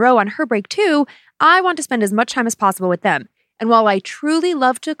college and Monroe on her break too, I want to spend as much time as possible with them. And while I truly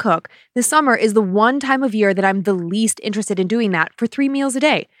love to cook, the summer is the one time of year that I'm the least interested in doing that for 3 meals a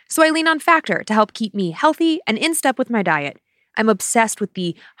day. So I lean on Factor to help keep me healthy and in step with my diet. I'm obsessed with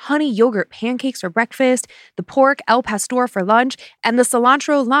the honey yogurt pancakes for breakfast, the pork El Pastor for lunch, and the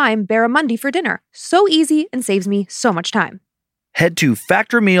cilantro lime barramundi for dinner. So easy and saves me so much time. Head to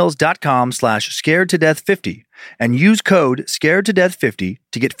factormeals.com/scaredtodeath50 and use code scaredtodeath50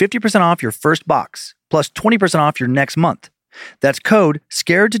 to get 50% off your first box, plus 20% off your next month. That's code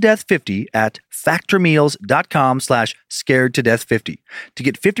scaredtodeath50 at factormeals.com/scaredtodeath50 to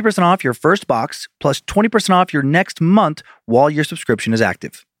get 50% off your first box plus 20% off your next month while your subscription is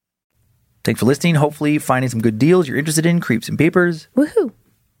active. Thanks for listening. Hopefully finding some good deals you're interested in, Creeps and Peepers. Woohoo.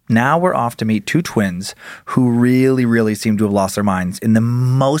 Now we're off to meet two twins who really seem to have lost their minds in the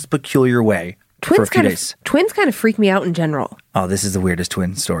most peculiar way for a few days. Twins kind of freak me out in general. Oh, this is the weirdest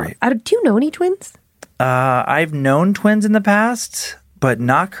twin story. Do you know any twins? I've known twins in the past, but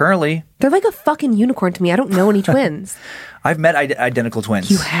not currently. They're like a fucking unicorn to me. I don't know any twins. I've met identical twins.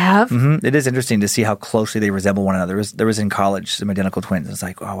 You have? Mm-hmm. It is interesting to see how closely they resemble one another. There was in college some identical twins. It's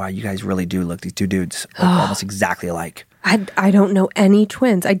like, oh, wow, you guys really do look, these two dudes, almost exactly alike. I don't know any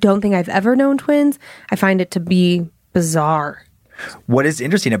twins. I don't think I've ever known twins. I find it to be bizarre. What is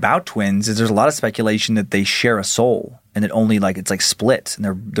interesting about twins is there's a lot of speculation that they share a soul and it only it's like split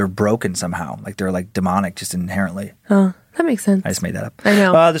and they're broken somehow. Like they're like demonic just inherently. Oh, that makes sense. I just made that up. I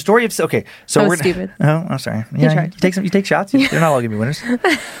know. The story of, okay. So that was stupid. Oh, I'm sorry. Yeah, you take shots. They're not all going to be winners.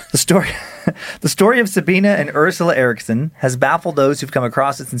 The story of Sabina and Ursula Eriksson has baffled those who've come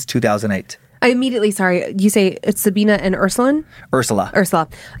across it since 2008. I immediately, sorry, you say it's Sabina and Ursula? Ursula.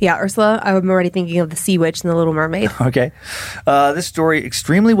 Yeah, Ursula. I'm already thinking of the Sea Witch and the Little Mermaid. Okay. This story,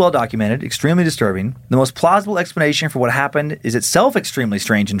 extremely well documented, extremely disturbing. The most plausible explanation for what happened is itself extremely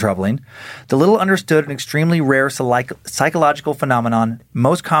strange and troubling. The little understood and extremely rare psychological phenomenon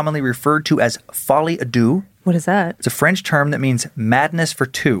most commonly referred to as folie à deux. What is that? It's a French term that means madness for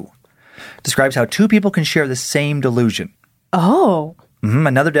two. It describes how two people can share the same delusion. Oh. Mm-hmm.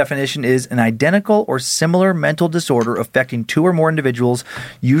 Another definition is an identical or similar mental disorder affecting two or more individuals,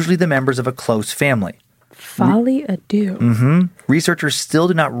 usually the members of a close family. Folie à deux. Mm-hmm. Researchers still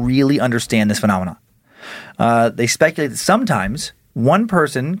do not really understand this phenomenon. They speculate that sometimes one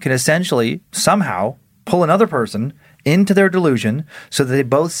person can essentially somehow pull another person into their delusion so that they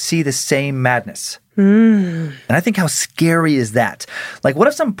both see the same madness. And I think, how scary is that? Like, what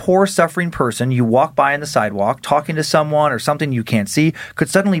if some poor suffering person you walk by on the sidewalk, talking to someone or something you can't see, could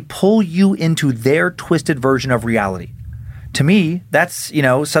suddenly pull you into their twisted version of reality? To me, that's,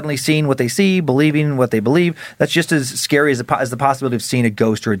 suddenly seeing what they see, believing what they believe. That's just as scary as the possibility of seeing a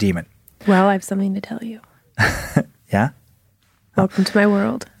ghost or a demon. Well, I have something to tell you. Yeah? Welcome to my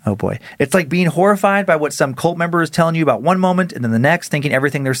world. Oh, boy. It's like being horrified by what some cult member is telling you about one moment and then the next, thinking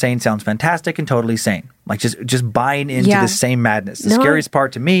everything they're saying sounds fantastic and totally sane. Like just buying into the same madness. The scariest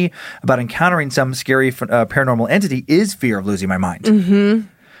part to me about encountering some scary paranormal entity is fear of losing my mind. Mm-hmm.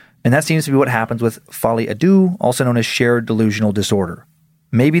 And that seems to be what happens with folie à deux, also known as shared delusional disorder.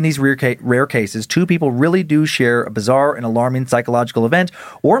 Maybe in these rare cases, two people really do share a bizarre and alarming psychological event,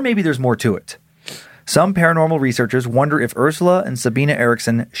 or maybe there's more to it. Some paranormal researchers wonder if Ursula and Sabina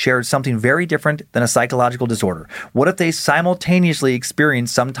Eriksson shared something very different than a psychological disorder. What if they simultaneously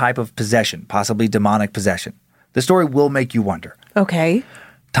experienced some type of possession, possibly demonic possession? The story will make you wonder. Okay.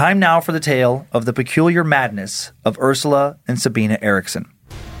 Time now for the tale of the peculiar madness of Ursula and Sabina Eriksson.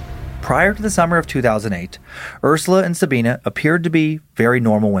 Prior to the summer of 2008, Ursula and Sabina appeared to be very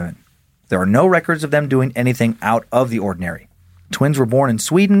normal women. There are no records of them doing anything out of the ordinary. Twins were born in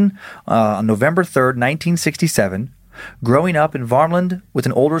Sweden on November 3rd, 1967, growing up in Värmland with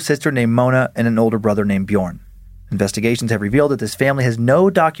an older sister named Mona and an older brother named Bjorn. Investigations have revealed that this family has no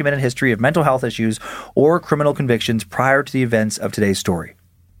documented history of mental health issues or criminal convictions prior to the events of today's story.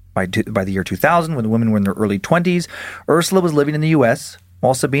 By the year 2000, when the women were in their early 20s, Ursula was living in the U.S.,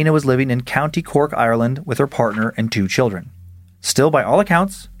 while Sabina was living in County Cork, Ireland, with her partner and 2 children. Still, by all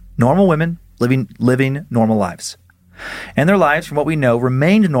accounts, normal women living normal lives. And their lives, from what we know,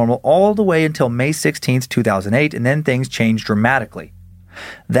 remained normal all the way until May 16th, 2008, and then things changed dramatically.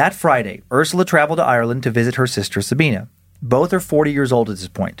 That Friday, Ursula traveled to Ireland to visit her sister Sabina. Both are 40 years old at this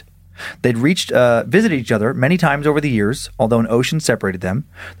point. They'd visited each other many times over the years, although an ocean separated them.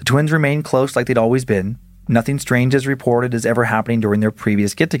 The twins remained close like they'd always been. Nothing strange is reported as ever happening during their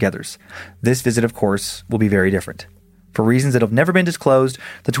previous get-togethers. This visit, of course, will be very different. For reasons that have never been disclosed,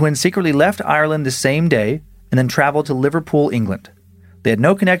 the twins secretly left Ireland the same day and then traveled to Liverpool, England. They had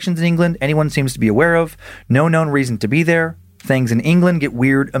no connections in England anyone seems to be aware of, no known reason to be there. Things in England get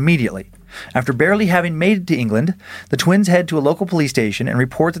weird immediately. After barely having made it to England, the twins head to a local police station and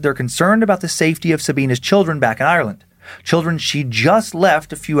report that they're concerned about the safety of Sabina's children back in Ireland, children she just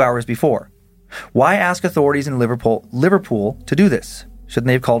left a few hours before. Why ask authorities in Liverpool to do this? Shouldn't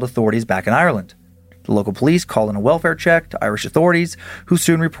they have called authorities back in Ireland? The local police call in a welfare check to Irish authorities, who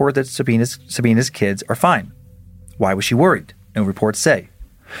soon report that Sabina's kids are fine. Why was she worried? No reports say.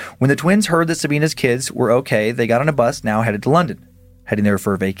 When the twins heard that Sabina's kids were okay, they got on a bus now headed to London. Heading there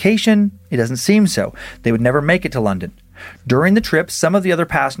for a vacation? It doesn't seem so. They would never make it to London. During the trip, some of the other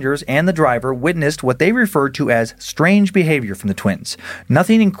passengers and the driver witnessed what they referred to as strange behavior from the twins.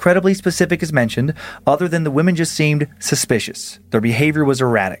 Nothing incredibly specific is mentioned, other than the women just seemed suspicious. Their behavior was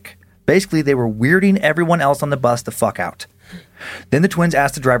erratic. Basically, they were weirding everyone else on the bus the fuck out. Then the twins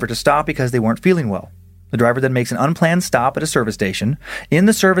asked the driver to stop because they weren't feeling well. The driver then makes an unplanned stop at a service station. In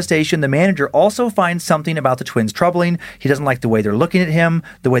the service station, the manager also finds something about the twins troubling. He doesn't like the way they're looking at him,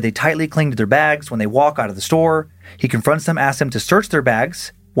 the way they tightly cling to their bags when they walk out of the store. He confronts them, asks them to search their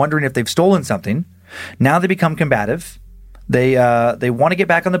bags, wondering if they've stolen something. Now they become combative. They want to get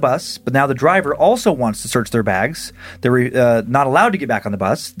back on the bus, but now the driver also wants to search their bags. They're not allowed to get back on the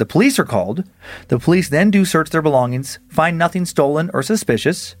bus. The police are called. The police then do search their belongings, find nothing stolen or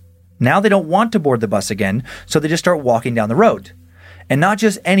suspicious. Now they don't want to board the bus again, so they just start walking down the road. And not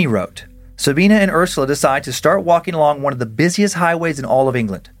just any road. Sabina and Ursula decide to start walking along one of the busiest highways in all of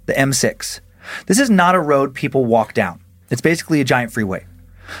England, the M6. This is not a road people walk down. It's basically a giant freeway.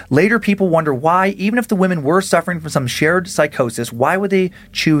 Later, people wonder why, even if the women were suffering from some shared psychosis, why would they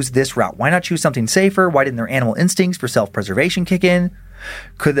choose this route? Why not choose something safer? Why didn't their animal instincts for self-preservation kick in?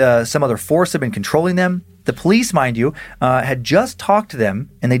 Could some other force have been controlling them? The police, mind you, had just talked to them,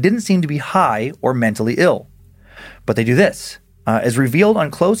 and they didn't seem to be high or mentally ill. But they do this. As revealed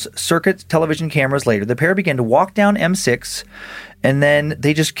on closed-circuit television cameras later, the pair began to walk down M6, and then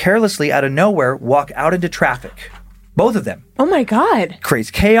they just carelessly, out of nowhere, walk out into traffic. Both of them. Oh, my God. Creates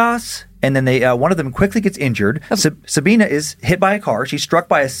chaos, and then one of them quickly gets injured. Sabina is hit by a car. She's struck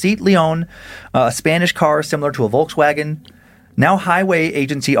by a Seat Leon, a Spanish car similar to a Volkswagen. Now highway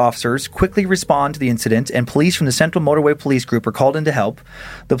agency officers quickly respond to the incident, and police from the Central Motorway Police Group are called in to help.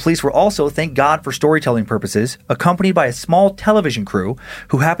 The police were also, thank God for storytelling purposes, accompanied by a small television crew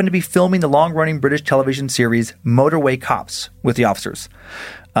who happened to be filming the long-running British television series Motorway Cops with the officers.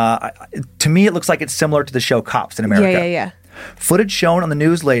 To me, it looks like it's similar to the show Cops in America. Yeah. Footage shown on the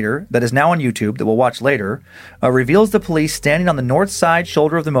news later, that is now on YouTube, that we'll watch later, reveals the police standing on the north side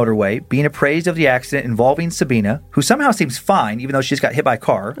shoulder of the motorway, being appraised of the accident involving Sabina, who somehow seems fine, even though she just got hit by a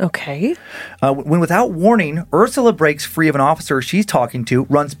car. Okay. When without warning, Ursula breaks free of an officer she's talking to,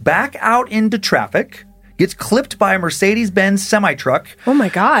 runs back out into traffic, gets clipped by a Mercedes-Benz semi-truck. Oh my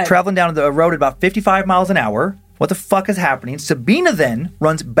God. Traveling down the road at about 55 miles an hour. What the fuck is happening? Sabina then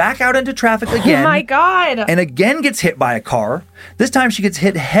runs back out into traffic again. Oh my God. And again gets hit by a car. This time she gets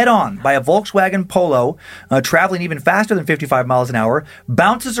hit head on by a Volkswagen Polo, traveling even faster than 55 miles an hour,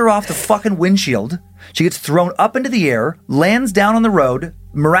 bounces her off the fucking windshield. She gets thrown up into the air, lands down on the road.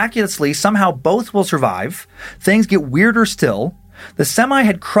 Miraculously, somehow both will survive. Things get weirder still. The semi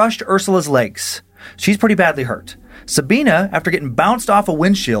had crushed Ursula's legs. She's pretty badly hurt. Sabina, after getting bounced off a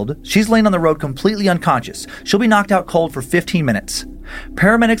windshield, she's laying on the road completely unconscious. She'll be knocked out cold for 15 minutes.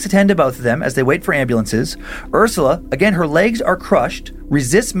 Paramedics attend to both of them as they wait for ambulances. Ursula, again, her legs are crushed,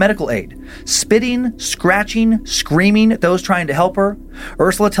 resists medical aid, spitting, scratching, screaming at those trying to help her.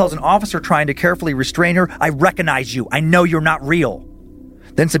 Ursula tells an officer trying to carefully restrain her, "I recognize you. I know you're not real."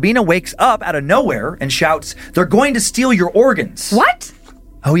 Then Sabina wakes up out of nowhere and shouts, "They're going to steal your organs." What?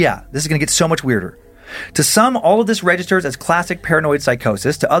 Oh yeah, this is going to get so much weirder. To some, all of this registers as classic paranoid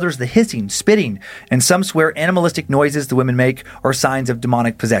psychosis. To others, the hissing, spitting, and some swear animalistic noises the women make are signs of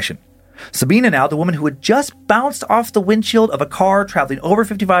demonic possession. Sabina now, the woman who had just bounced off the windshield of a car traveling over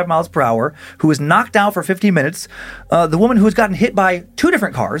 55 miles per hour, who was knocked out for 15 minutes, the woman who has gotten hit by 2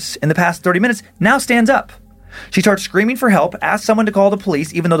 different cars in the past 30 minutes, now stands up. She starts screaming for help, asks someone to call the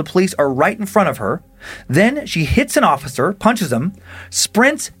police, even though the police are right in front of her. Then she hits an officer, punches him,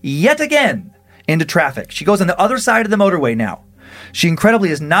 sprints yet again into traffic. She goes on the other side of the motorway now. She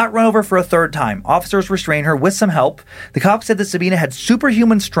incredibly is not run over for a third time. Officers restrain her with some help. The cops said that Sabina had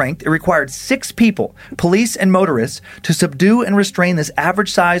superhuman strength. It required 6 people, police and motorists, to subdue and restrain this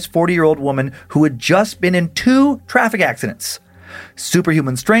average-sized 40-year-old woman who had just been in 2 traffic accidents.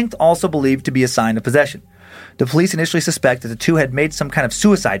 Superhuman strength also believed to be a sign of possession. The police initially suspect that the two had made some kind of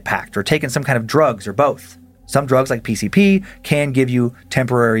suicide pact or taken some kind of drugs or both. Some drugs like PCP can give you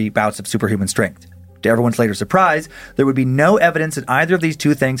temporary bouts of superhuman strength. To everyone's later surprise, there would be no evidence that either of these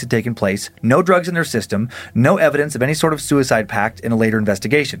 2 things had taken place, no drugs in their system, no evidence of any sort of suicide pact in a later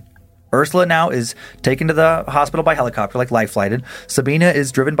investigation. Ursula now is taken to the hospital by helicopter, like life-flighted. Sabina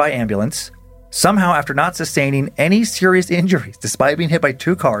is driven by ambulance. Somehow, after not sustaining any serious injuries, despite being hit by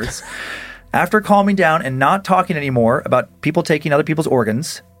 2 cars, after calming down and not talking anymore about people taking other people's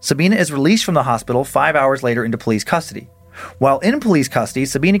organs, Sabina is released from the hospital 5 hours later into police custody. While in police custody,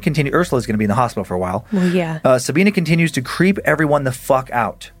 Ursula is going to be in the hospital for a while. Well, yeah. Sabina continues to creep everyone the fuck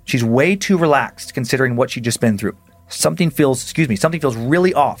out. She's way too relaxed considering what she'd just been through. Something feels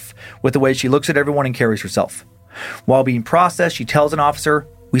really off with the way she looks at everyone and carries herself. While being processed, she tells an officer,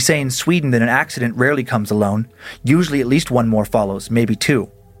 "We say in Sweden that an accident rarely comes alone. Usually at least one more follows, maybe 2.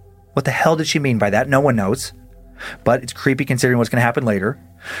 What the hell did she mean by that? No one knows. But it's creepy considering what's going to happen later.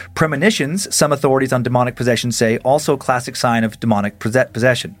 Premonitions, some authorities on demonic possession say, also a classic sign of demonic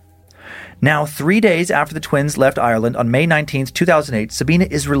possession. Now, 3 days after the twins left Ireland on May 19th, 2008, Sabina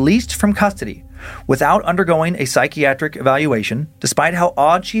is released from custody without undergoing a psychiatric evaluation. Despite how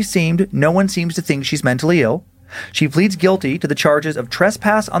odd she seemed, no one seems to think she's mentally ill. She pleads guilty to the charges of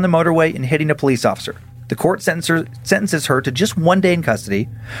trespass on the motorway and hitting a police officer. The court sentences her to just 1 day in custody,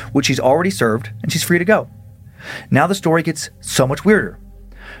 which she's already served, and she's free to go. Now the story gets so much weirder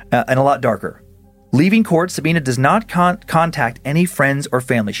and a lot darker. Leaving court, Sabina does not contact any friends or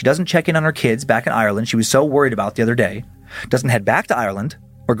family. She doesn't check in on her kids back in Ireland she was so worried about the other day. Doesn't head back to Ireland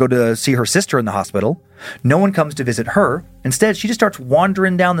or go to see her sister in the hospital. No one comes to visit her. Instead, she just starts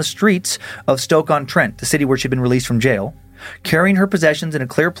wandering down the streets of Stoke-on-Trent, the city where she'd been released from jail, carrying her possessions in a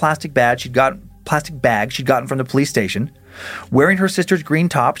clear plastic bag she'd gotten from the police station. Wearing her sister's green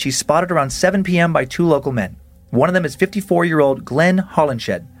top, she's spotted around 7 p.m. by 2 local men. One of them is 54-year-old Glenn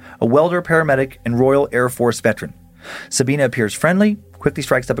Holinshed, a welder, paramedic, and Royal Air Force veteran. Sabina appears friendly, quickly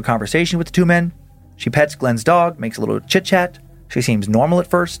strikes up a conversation with the 2 men. She pets Glenn's dog, makes a little chit-chat. She seems normal at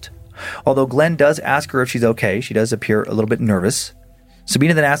first. Although Glenn does ask her if she's okay, she does appear a little bit nervous.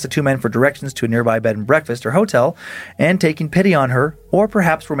 Sabina then asks the 2 men for directions to a nearby bed and breakfast or hotel, and taking pity on her, or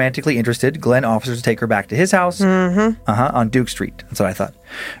perhaps romantically interested, Glenn offers to take her back to his house on Duke Street. That's what I thought.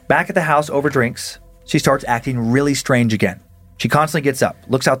 Back at the house over drinks, she starts acting really strange again. She constantly gets up,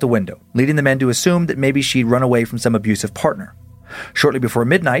 looks out the window, leading the men to assume that maybe she'd run away from some abusive partner. Shortly before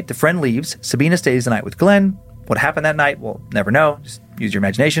midnight, the friend leaves. Sabina stays the night with Glenn. What happened that night? We'll never know. Just use your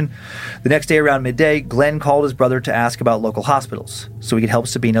imagination. The next day around midday, Glenn called his brother to ask about local hospitals so he could help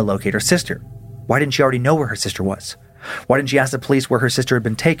Sabina locate her sister. Why didn't she already know where her sister was? Why didn't she ask the police where her sister had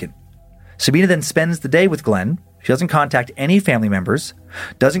been taken? Sabina then spends the day with Glenn. She doesn't contact any family members,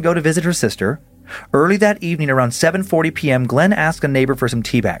 doesn't go to visit her sister. Early that evening, around 7:40 p.m., Glenn asks a neighbor for some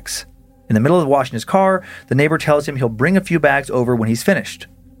tea bags. In the middle of washing his car, the neighbor tells him he'll bring a few bags over when he's finished.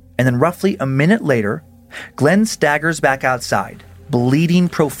 And then roughly a minute later, Glenn staggers back outside, bleeding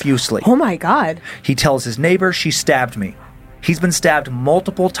profusely. Oh my God. He tells his neighbor, "She stabbed me." He's been stabbed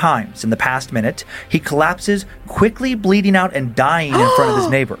multiple times in the past minute. He collapses, quickly bleeding out and dying in front of his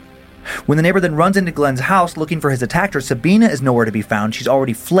neighbor. When the neighbor then runs into Glenn's house looking for his attacker, Sabina is nowhere to be found. She's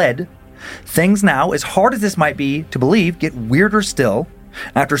already fled. Things now, as hard as this might be to believe, get weirder still.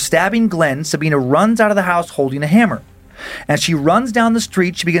 After stabbing Glenn, Sabina runs out of the house holding a hammer. As she runs down the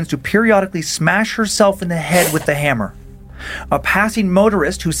street, she begins to periodically smash herself in the head with the hammer. A passing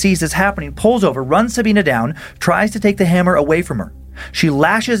motorist who sees this happening pulls over, runs Sabina down, tries to take the hammer away from her. She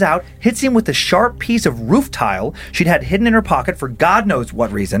lashes out, hits him with a sharp piece of roof tile she'd had hidden in her pocket for God knows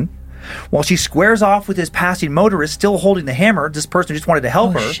what reason. While she squares off with this passing motorist still holding the hammer, this person just wanted to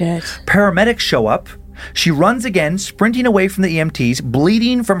help her. Shit. Paramedics show up. She runs again, sprinting away from the EMTs,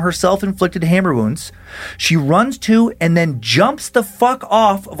 bleeding from her self-inflicted hammer wounds. She runs to and then jumps the fuck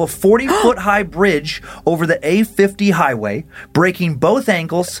off of a 40-foot-high bridge over the A50 highway, breaking both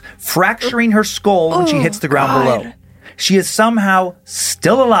ankles, fracturing her skull when she hits the ground below. She is somehow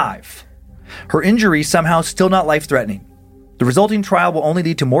still alive. Her injuries somehow still not life-threatening. The resulting trial will only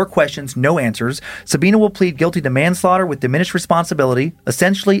lead to more questions, no answers. Sabina will plead guilty to manslaughter with diminished responsibility,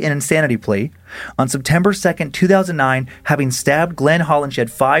 essentially an insanity plea, on September 2nd, 2009, having stabbed Glenn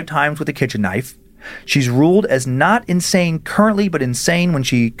Holinshed 5 times with a kitchen knife. She's ruled as not insane currently, but insane when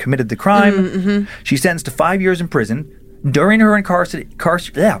she committed the crime. She's sentenced to 5 years in prison. During her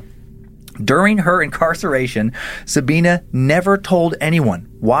incarceration, Sabina never told anyone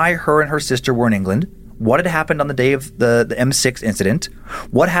why her and her sister were in England, what had happened on the day of the M6 incident,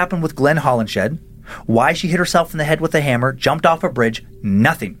 what happened with Glenn Holinshed, why she hit herself in the head with a hammer, jumped off a bridge,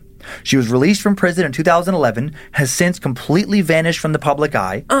 nothing. She was released from prison in 2011, has since completely vanished from the public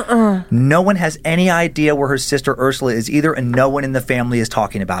eye. No one has any idea where her sister Ursula is either, and no one in the family is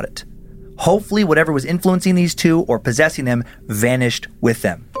talking about it. Hopefully whatever was influencing these two or possessing them vanished with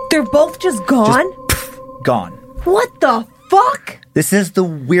them. They're both just gone? Gone. What the fuck? This is the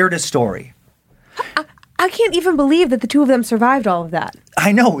weirdest story. I can't even believe that the 2 of them survived all of that.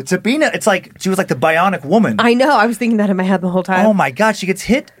 I know. Sabina, it's like she was like the bionic woman. I know. I was thinking that in my head the whole time. Oh my God. She gets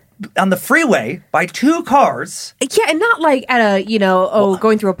hit on the freeway by 2 cars. Yeah, and not like at a,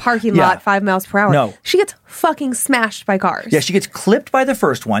 going through a parking lot 5 miles per hour. No. She gets fucking smashed by cars. Yeah, she gets clipped by the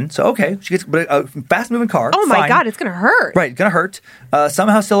first one. So, okay. She gets a fast-moving car. Oh my fine. God, it's going to hurt. Right, going to hurt.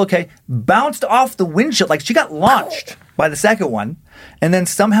 Somehow still okay. Bounced off the windshield. Like, she got launched by the second one. And then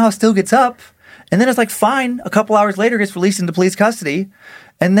somehow still gets up. And then it's like, fine. A couple hours later, gets released into police custody.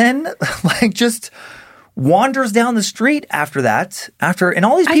 And then, just wanders down the street after that. And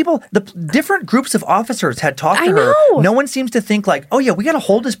all these people, the different groups of officers had talked to her. No one seems to think like, oh yeah, we got to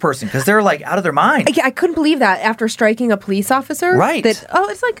hold this person because they're like out of their mind. I couldn't believe that after striking a police officer. Right. That,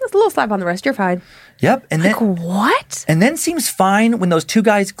 it's like a little slap on the wrist. You're fine. Yep. And then what? And then seems fine when those two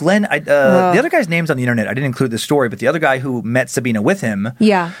guys, Glenn, the other guy's name's on the internet. I didn't include the story, but the other guy who met Sabina with him.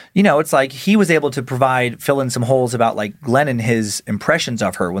 Yeah. It's like he was able to fill in some holes about like Glenn and his impressions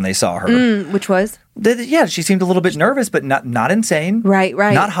of her when they saw her. Which was? She seemed a little bit nervous, but not insane. Right.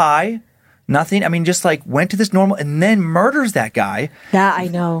 Not high. Nothing. I mean, just like went to this normal and then murders that guy. That I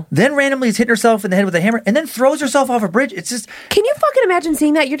know. Then randomly is hitting herself in the head with a hammer and then throws herself off a bridge. It's just. Can you fucking imagine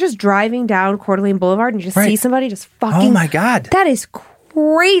seeing that? You're just driving down Coeur d'Alene Boulevard and you just see somebody just fucking. Oh my God. That is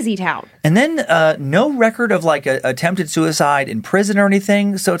crazy town. And then no record of like attempted suicide in prison or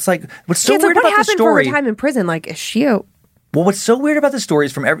anything. So it's like, what's so weird about the story. What happened for her time in prison? Like, is she a. Well, what's so weird about the story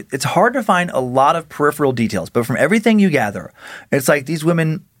is it's hard to find a lot of peripheral details, but from everything you gather, it's like these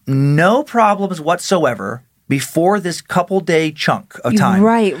women. No problems whatsoever before this couple day chunk of time.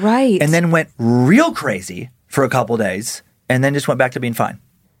 Right. And then went real crazy for a couple days and then just went back to being fine.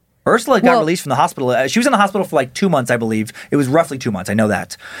 Ursula got released from the hospital. She was in the hospital for like 2 months, I believe. It was roughly 2 months. I know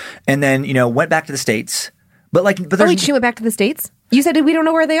that. And then, went back to the States. But she went back to the States? You said we don't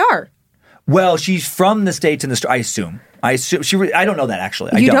know where they are. Well, she's from the States I assume. I don't know that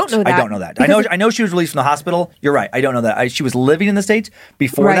actually. You don't know that. I don't know that. I know she was released from the hospital. You're right. I don't know that. She was living in the States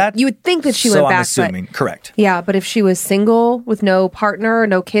before that. You would think that she went back. So I'm assuming. Correct. Yeah, but if she was single with no partner,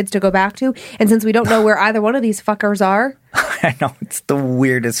 no kids to go back to, and since we don't know where either one of these fuckers are. I know. It's the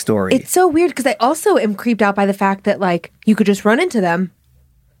weirdest story. It's so weird because I also am creeped out by the fact that like you could just run into them.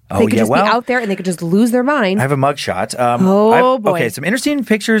 They could just be out there and they could just lose their mind. I have a mugshot. Boy. Okay, some interesting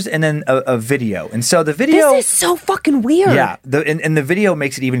pictures and then a video. And so the video... This is so fucking weird. Yeah, and the video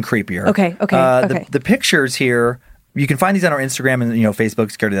makes it even creepier. Okay. The pictures here, you can find these on our Instagram and Facebook,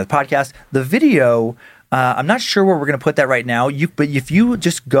 Scared to Death Podcast. The video, I'm not sure where we're going to put that right now, but if you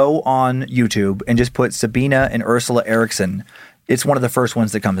just go on YouTube and just put Sabina and Ursula Erickson... It's one of the first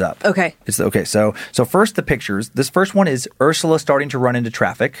ones that comes up. Okay. So first the pictures. This first one is Ursula starting to run into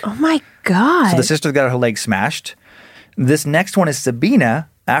traffic. Oh my God. So the sister got her leg smashed. This next one is Sabina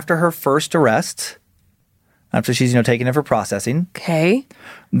after her first arrest. After she's, taken in for processing. Okay.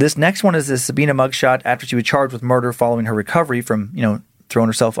 This next one is the Sabina mugshot after she was charged with murder following her recovery from, throwing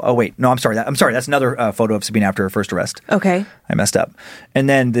herself. Oh wait, no, I'm sorry. That's another photo of Sabina after her first arrest. Okay. I messed up. And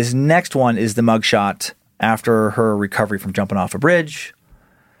then this next one is the mugshot after her recovery from jumping off a bridge.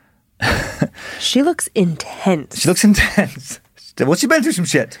 She looks intense. Well, she's been through some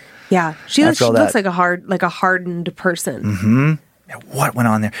shit. Yeah. She looks like a hardened person. Mm-hmm. What went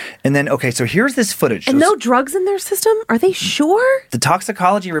on there? And then, so here's this footage. And no drugs in their system? Are they sure? The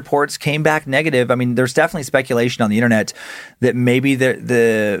toxicology reports came back negative. I mean, there's definitely speculation on the internet that maybe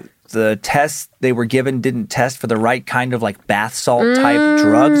the tests they were given didn't test for the right kind of like bath salt type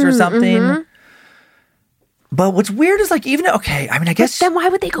drugs or something. Mm-hmm. But what's weird is like I guess... But then why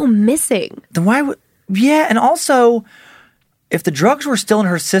would they go missing? And also, if the drugs were still in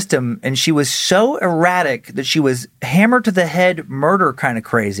her system and she was so erratic that she was hammered to the head murder kind of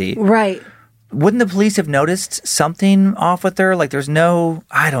crazy... Right. Wouldn't the police have noticed something off with her? Like there's no...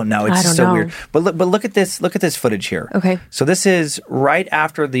 I don't know. It's so weird. But look at this. Look at this footage here. Okay. So this is right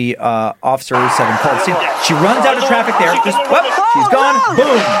after the officers have been called. She runs out of traffic there. She's gone.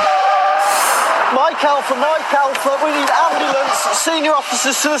 Boom. Mike Alpha, we need ambulance, senior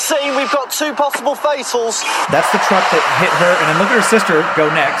officers to the scene, we've got 2 possible fatals. That's the truck that hit her, and then look at her sister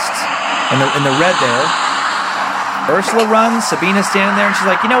go next, in the red there. Ursula runs, Sabina's standing there, and she's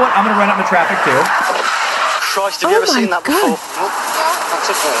like, you know what, I'm going to run out in the traffic too. Christ, have you ever seen that before?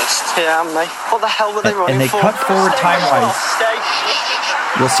 That's a first. Yeah, mate. What the hell were they running for? And they cut forward time-wise.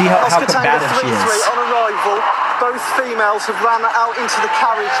 You'll see how combative she is. On arrival, both females have ran out into the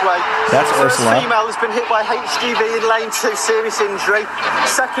carriageway. That's Ursula. First female has been hit by HGV in lane 2, serious injury.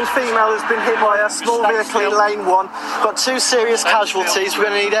 Second female has been hit by a small vehicle in lane 1. Got 2 serious casualties. We're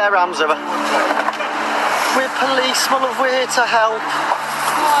going to need air ambs over. We're police, my love. We're here to help.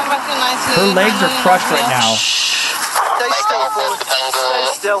 I recognise you. Her legs are crushed right now. Stay still, boy. Stay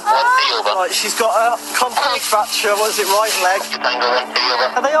still. Right, she's got a compound fracture. What is it, right leg?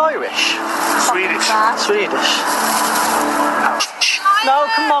 Are they Irish? Swedish. No,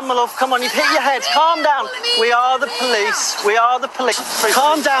 come on, my love. Come on, you've hit your head. Calm down. We are the police.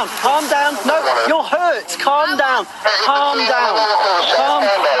 Calm down. No, you're hurt. Calm down. Calm down.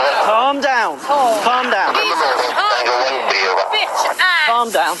 Calm down. Calm down. Bitch ass. Calm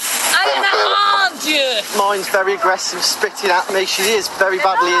down. I'm gonna hug you. Mine's very aggressive, spitting at me. She is very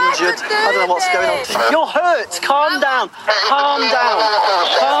badly injured. I don't know what's going on. You're hurt. Calm down. Calm down.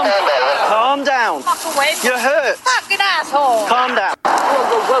 Calm down. You're hurt. Fucking asshole. Calm down.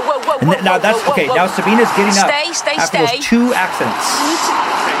 Whoa. And now that's okay. Now Sabina's getting up Stay. after those 2 accidents.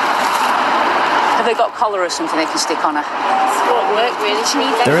 Have they got a collar or something they can stick on her? Won't work, really. She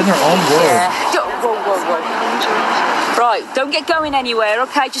needs They're in their own world. Yeah. Whoa. Right, don't get going anywhere,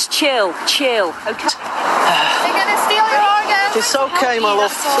 okay? Just chill, okay? They're gonna steal your organs. It's okay, my love.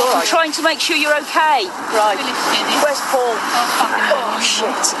 It's all I'm right. trying to make sure you're okay. Right. Where's Paul? Oh, shit.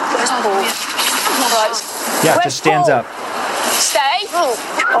 Where's Paul? Right. Yeah, Where's just stands Paul? up. Stay.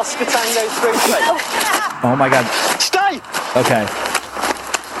 Oscar Tango 3. Oh my God. Stay. Okay.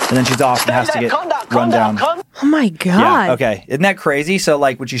 And then she's off and has to get run down. Oh my God. Yeah, okay. Isn't that crazy? So,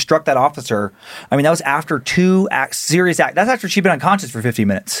 like, when she struck that officer, I mean, that was after 2 serious acts. That's after she'd been unconscious for 50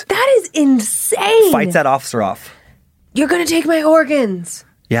 minutes. That is insane. Fights that officer off. You're going to take my organs.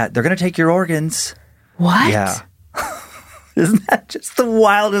 Yeah, they're going to take your organs. What? Yeah. Isn't that just the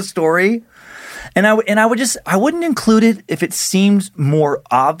wildest story? And I wouldn't include it if it seemed more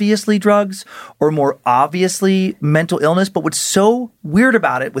obviously drugs or more obviously mental illness. But what's so weird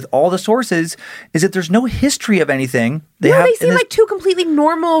about it with all the sources is that there's no history of anything. They seem like 2 completely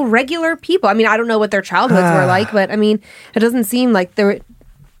normal, regular people. I mean, I don't know what their childhoods were like, but I mean, it doesn't seem like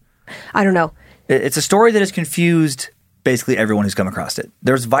I don't know. It's a story that has confused basically everyone who's come across it.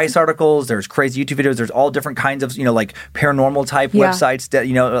 There's Vice articles, there's crazy YouTube videos, there's all different kinds of, like paranormal type websites that,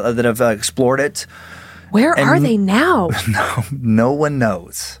 that have explored it. Where are they now? No one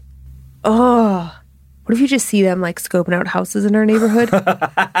knows. Oh, what if you just see them like scoping out houses in our neighborhood?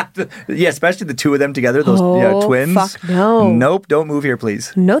 Yeah, especially the 2 of them together, those twins. Fuck no. Nope, don't move here,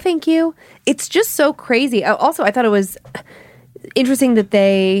 please. No, thank you. It's just so crazy. Also, I thought it was interesting that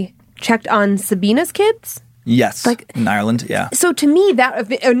they checked on Sabina's kids. Yes, in Ireland, yeah. So to me,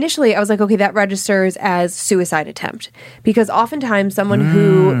 that initially I was like, okay, that registers as suicide attempt, because oftentimes someone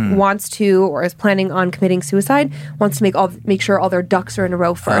who wants to or is planning on committing suicide wants to make sure all their ducks are in a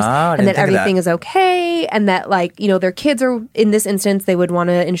row first, and that everything is okay, and that their kids are, in this instance, they would want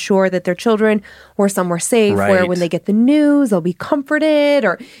to ensure that their children were somewhere safe, where when they get the news they'll be comforted,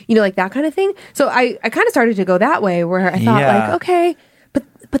 or like that kind of thing. So I kind of started to go that way, where I thought okay,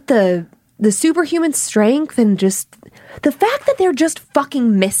 but the superhuman strength and just the fact that they're just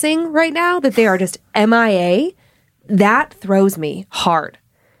fucking missing right now, that they are just MIA, that throws me hard.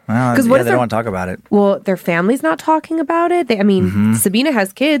 Because they don't want to talk about it. Well, their family's not talking about it. Sabina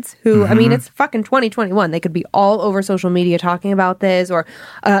has kids who, it's fucking 2021. They could be all over social media talking about this, or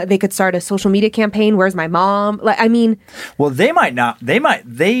they could start a social media campaign. Where's my mom? Well, they might not. They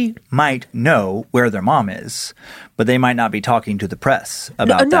might know where their mom is, but they might not be talking to the press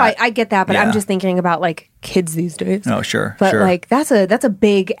about that. No, I get that, but I'm just thinking about kids these days. Oh, sure. But that's a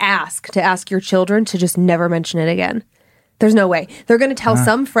big ask to ask your children to just never mention it again. There's no way. They're going to tell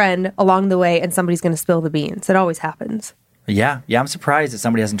some friend along the way and somebody's going to spill the beans. It always happens. Yeah. I'm surprised that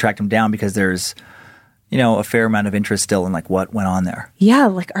somebody hasn't tracked them down, because there's, a fair amount of interest still in what went on there.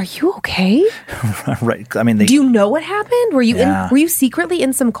 Yeah. Are you okay? Right. I mean, do you know what happened? Were you secretly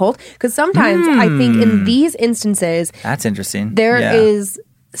in some cult? Because sometimes I think in these instances, that's interesting. There is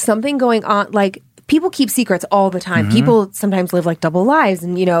something going on. People keep secrets all the time. People sometimes live double lives.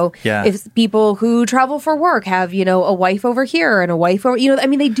 And, if people who travel for work have, a wife over here and a wife over,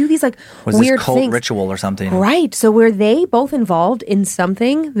 they do these Was weird this cult things. ritual or something? Right. So were they both involved in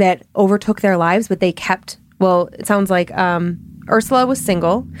something that overtook their lives, but they kept, it sounds like Ursula was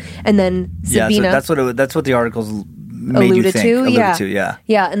single, and then Sabina. Yeah, so that's what the articles alluded to.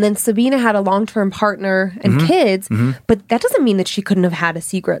 Yeah. And then Sabina had a long-term partner and kids, but that doesn't mean that she couldn't have had a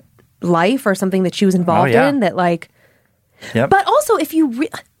secret life or something that she was involved in that but also if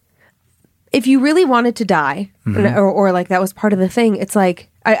you really wanted to die or that was part of the thing, it's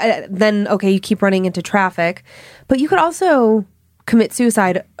then you keep running into traffic, but you could also commit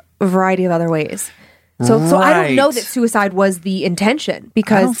suicide a variety of other ways. So I don't know that suicide was the intention,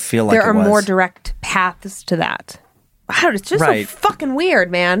 because there are more direct paths to that. I don't know, it's just so fucking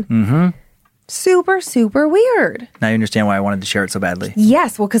weird, man. Super, super weird. Now you understand why I wanted to share it so badly.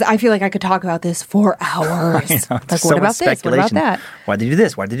 Yes, well, because I feel like I could talk about this for hours. What about this? What about that? Why did you do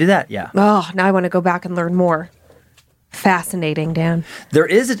this? Why did you do that? Yeah. Oh, now I want to go back and learn more. Fascinating, Dan. There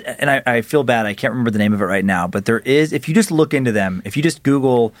is, and I feel bad, I can't remember the name of it right now, but there is, if you just look into them, if you just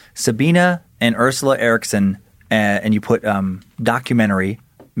Google Sabina and Ursula Eriksson and you put documentary,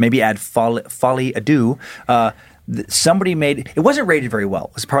 maybe add Folie à Deux, somebody made, it wasn't rated very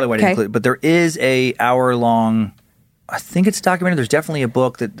well. It's partly why I didn't include it, but there is a hour-long I think it's a documentary. There's definitely a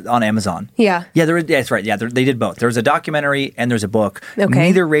book that on Amazon. Yeah. Yeah, that's right. Yeah, they did both. There's a documentary and there's a book. Okay.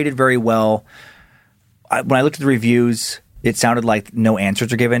 Neither rated very well. When I looked at the reviews, it sounded like no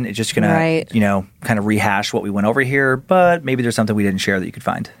answers are given. It's just going to, kind of rehash what we went over here. But maybe there's something we didn't share that you could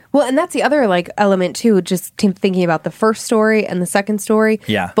find. Well, and that's the other element too, just thinking about the first story and the second story.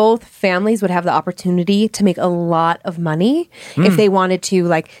 Yeah. Both families would have the opportunity to make a lot of money if they wanted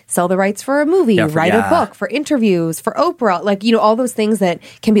to sell the rights for a movie, write a book, for interviews, for Oprah, all those things that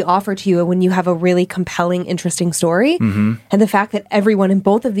can be offered to you when you have a really compelling, interesting story. Mm-hmm. And the fact that everyone in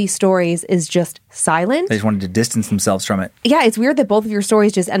both of these stories is just silent. They just wanted to distance themselves from it. Yeah, it's weird that both of your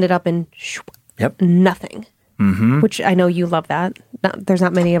stories just ended up in nothing. Mm-hmm. Which I know you love that. There's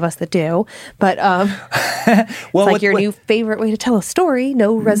not many of us that do, but it's your new favorite way to tell a story.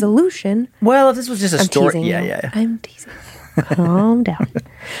 No resolution. Well, if this was just a story, I'm teasing you. Calm down.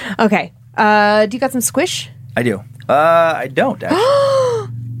 Okay. Do you got some squish? I do. I don't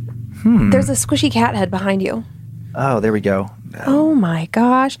actually. There's a squishy cat head behind you. Oh, there we go. Oh my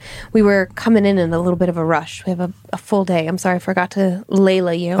gosh. We were coming in a little bit of a rush. We have a full day. I'm sorry, I forgot to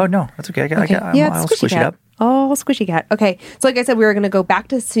Layla you. Oh, no. That's okay. I'll squish it up. Oh, squishy cat. Okay. So like I said, we were going to go back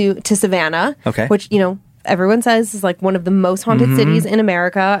to Savannah, okay, which, everyone says is one of the most haunted cities in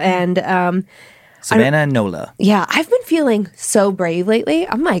America. And Savannah and NOLA. Yeah. I've been feeling so brave lately.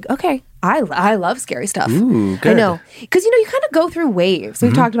 I'm like, okay, I love scary stuff. Ooh, good. I know. Because, you kind of go through waves.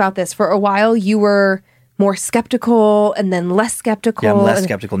 We've talked about this. For a while, you were more skeptical and then less skeptical. Yeah, I'm less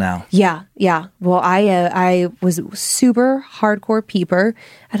skeptical now. Yeah. Well, I was super hardcore peeper,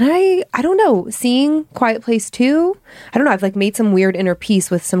 and I don't know, seeing Quiet Place 2, I don't know, I've made some weird inner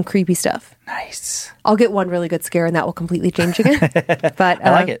peace with some creepy stuff. Nice. I'll get one really good scare and that will completely change again. But I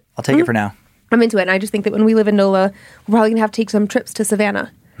like it. I'll take it for now. I'm into it, and I just think that when we live in NOLA, we're probably gonna have to take some trips to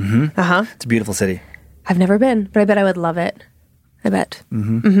Savannah. Mm-hmm. It's a beautiful city. I've never been, but I bet I would love it. I bet.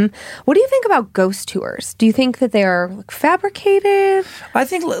 Mm-hmm. Mm-hmm. What do you think about ghost tours? Do you think that they are fabricated? I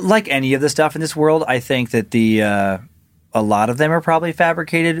think, like any of the stuff in this world, I think that a lot of them are probably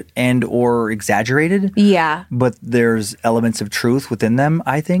fabricated and or exaggerated. Yeah. But there's elements of truth within them,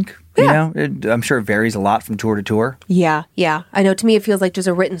 I think. Yeah. I'm sure it varies a lot from tour to tour. Yeah. I know, to me it feels like just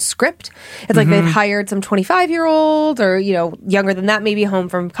a written script. It's like they've hired some 25-year-old or, younger than that, maybe home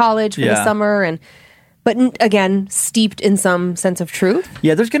from college for the summer, but again, steeped in some sense of truth.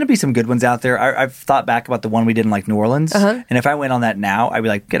 Yeah, there's going to be some good ones out there. I've thought back about the one we did in New Orleans. And if I went on that now, I'd be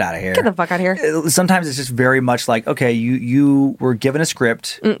like, get out of here. Get the fuck out of here. Sometimes it's just very much like, okay, you were given a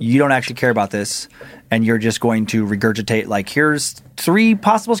script. You don't actually care about this. And you're just going to regurgitate, here's 3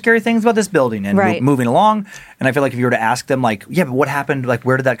 possible scary things about this building and moving along. And I feel like if you were to ask them, but what happened?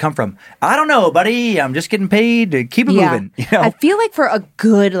 Where did that come from? I don't know, buddy. I'm just getting paid to keep it moving. I feel like for a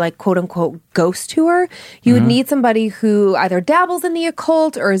good, quote unquote, ghost tour, you would need somebody who either dabbles in the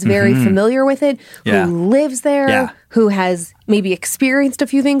occult or is very familiar with it, who lives there, who has maybe experienced a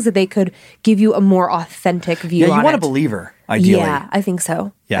few things that they could give you a more authentic view on it. Yeah, you want a believer, ideally. Yeah, I think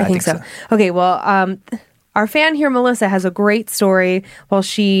so. Yeah, I think so. Okay, well, our fan here, Melissa, has a great story while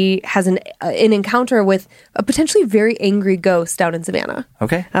she has an encounter with a potentially very angry ghost down in Savannah.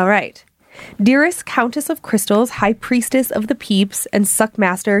 Okay. All right. Dearest Countess of Crystals, High Priestess of the Peeps, and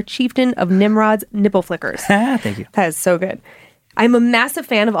Suckmaster, Chieftain of Nimrod's Nipple Flickers. Thank you. That is so good. I'm a massive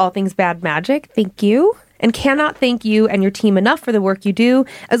fan of all things bad magic. Thank you. And cannot thank you and your team enough for the work you do,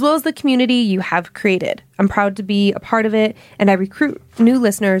 as well as the community you have created. I'm proud to be a part of it, and I recruit new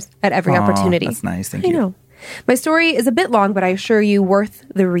listeners at every opportunity. That's nice. Thank you. I know. My story is a bit long, but I assure you worth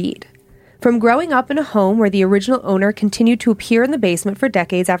the read. From growing up in a home where the original owner continued to appear in the basement for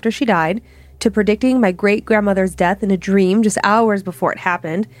decades after she died, to predicting my great-grandmother's death in a dream just hours before it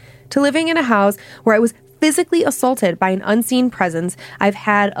happened, to living in a house where I was physically assaulted by an unseen presence, I've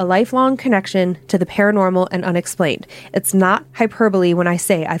had a lifelong connection to the paranormal and unexplained. It's not hyperbole when I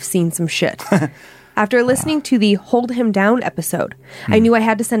say I've seen some shit. After listening to the Hold Him Down episode, I knew I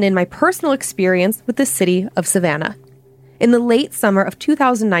had to send in my personal experience with the city of Savannah. In the late summer of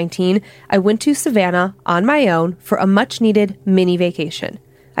 2019, I went to Savannah on my own for a much-needed mini vacation.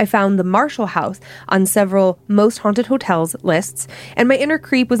 I found the Marshall House on several most haunted hotels lists, and my inner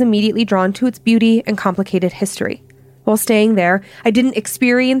creep was immediately drawn to its beauty and complicated history. While staying there, I didn't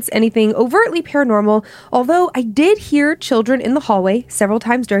experience anything overtly paranormal, although I did hear children in the hallway several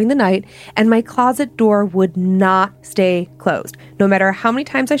times during the night, and my closet door would not stay closed, no matter how many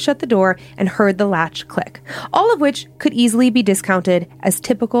times I shut the door and heard the latch click, all of which could easily be discounted as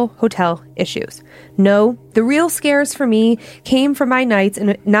typical hotel issues. No, the real scares for me came from my nights,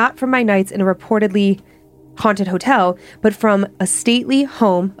 and not from my nights in a reportedly haunted hotel, but from a stately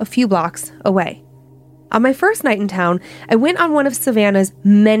home a few blocks away. On my first night in town, I went on one of Savannah's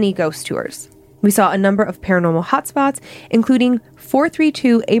many ghost tours. We saw a number of paranormal hotspots, including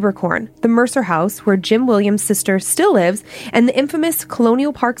 432 Abercorn, the Mercer House, where Jim Williams' sister still lives, and the infamous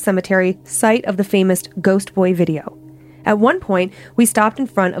Colonial Park Cemetery, site of the famous Ghost Boy video. At one point, we stopped in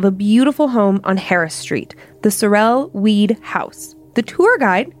front of a beautiful home on Harris Street, the Sorrel Weed House. The tour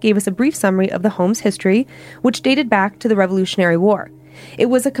guide gave us a brief summary of the home's history, which dated back to the Revolutionary War. It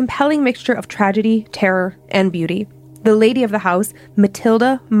was a compelling mixture of tragedy, terror, and beauty. The lady of the house,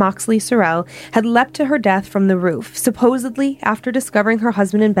 Matilda Moxley Sorrel, had leapt to her death from the roof, supposedly after discovering her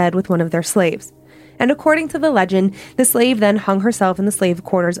husband in bed with one of their slaves. And according to the legend, the slave then hung herself in the slave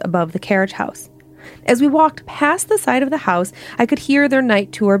quarters above the carriage house. As we walked past the side of the house, I could hear their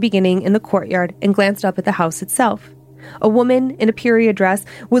night tour beginning in the courtyard and glanced up at the house itself. A woman in a period dress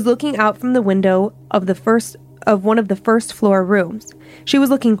was looking out from the window of one of the first floor rooms. She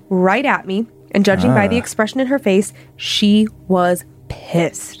was looking right at me, and judging by the expression in her face, she was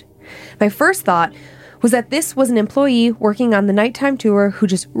pissed. My first thought was that this was an employee working on the nighttime tour who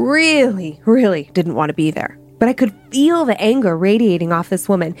just really didn't want to be there. But I could feel the anger radiating off this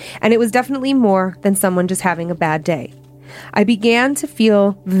woman, and it was definitely more than someone just having a bad day. I began to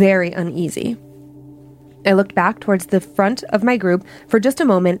feel very uneasy. I looked back towards the front of my group for just a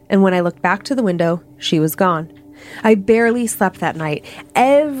moment, and when I looked back to the window, she was gone. I barely slept that night.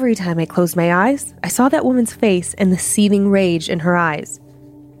 Every time I closed my eyes, I saw that woman's face and the seething rage in her eyes.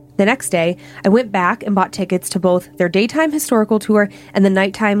 The next day, I went back and bought tickets to both their daytime historical tour and the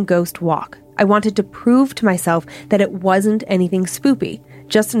nighttime ghost walk. I wanted to prove to myself that it wasn't anything spoopy,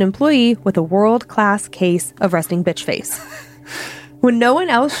 just an employee with a world-class case of resting bitch face. When no one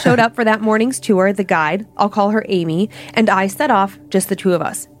else showed up for that morning's tour, the guide, I'll call her Amy, and I set off, just the two of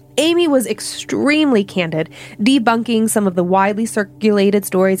us. Amy was extremely candid, debunking some of the widely circulated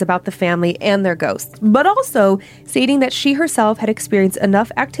stories about the family and their ghosts, but also stating that she herself had experienced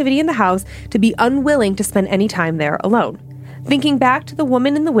enough activity in the house to be unwilling to spend any time there alone. Thinking back to the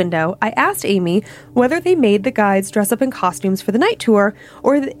woman in the window, I asked Amy whether they made the guides dress up in costumes for the night tour,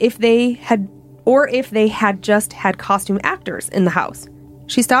 or if they had just had costume actors in the house.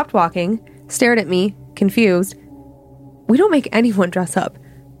 She stopped walking, stared at me, confused. "We don't make anyone dress up.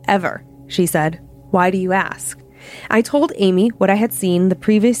 Ever," she said. "Why do you ask?" I told Amy what I had seen the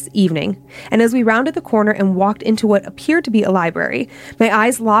previous evening, and as we rounded the corner and walked into what appeared to be a library, my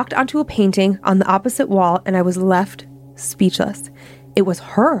eyes locked onto a painting on the opposite wall, and I was left speechless. It was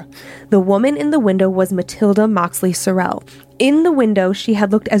her. The woman in the window was Matilda Moxley Sorrel. In the window, she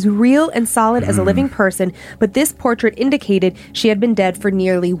had looked as real and solid as a living person, but this portrait indicated she had been dead for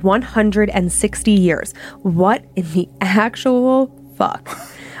nearly 160 years. What in the actual fuck?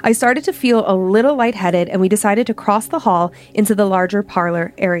 I started to feel a little lightheaded, and we decided to cross the hall into the larger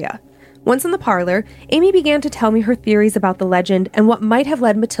parlor area. Once in the parlor, Amy began to tell me her theories about the legend and what might have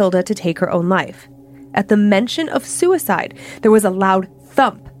led Matilda to take her own life. At the mention of suicide, there was a loud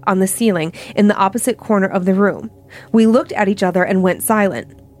thump on the ceiling in the opposite corner of the room. We looked at each other and went silent.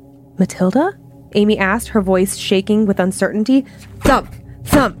 "Matilda?" Amy asked, her voice shaking with uncertainty. "Thump!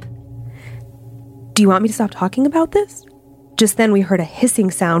 Thump!" "Do you want me to stop talking about this?" Just then we heard a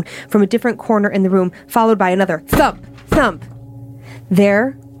hissing sound from a different corner in the room, followed by another thump! Thump!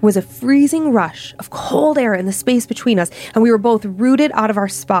 There was a freezing rush of cold air in the space between us, and we were both rooted out of our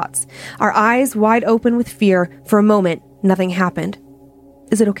spots, our eyes wide open with fear. For a moment, nothing happened.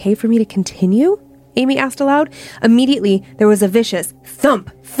 "Is it okay for me to continue?" Amy asked aloud. Immediately, there was a vicious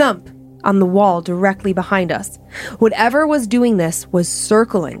thump, thump on the wall directly behind us. Whatever was doing this was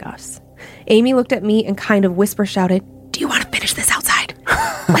circling us. Amy looked at me and kind of whisper shouted, "Do you want to finish this outside?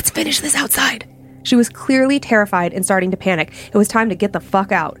 Let's finish this outside." She was clearly terrified and starting to panic. It was time to get the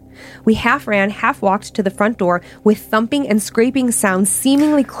fuck out. We half ran, half walked to the front door with thumping and scraping sounds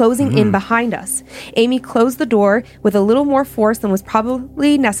seemingly closing in behind us. Amy closed the door with a little more force than was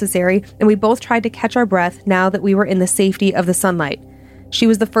probably necessary, and we both tried to catch our breath now that we were in the safety of the sunlight. She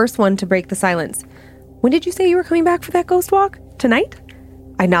was the first one to break the silence. "When did you say you were coming back for that ghost walk? Tonight?"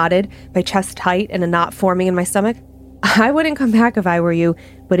 I nodded, my chest tight and a knot forming in my stomach. "I wouldn't come back if I were you,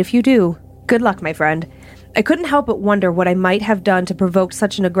 but if you do, good luck, my friend." I couldn't help but wonder what I might have done to provoke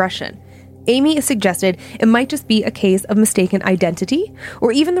such an aggression. Amy suggested it might just be a case of mistaken identity,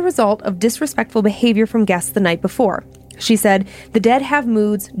 or even the result of disrespectful behavior from guests the night before. She said, "The dead have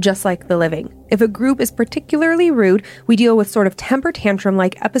moods just like the living. If a group is particularly rude, we deal with sort of temper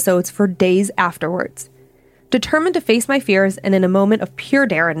tantrum-like episodes for days afterwards." Determined to face my fears, and in a moment of pure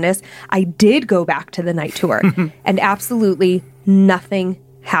daringness, I did go back to the night tour, and absolutely nothing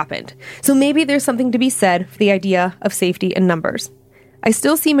happened. So maybe there's something to be said for the idea of safety in numbers. I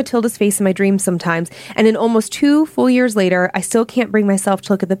still see Matilda's face in my dreams sometimes, and in almost 2 full years later, I still can't bring myself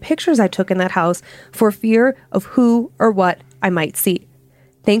to look at the pictures I took in that house for fear of who or what I might see.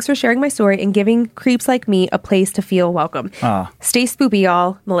 Thanks for sharing my story and giving creeps like me a place to feel welcome. Stay spoopy,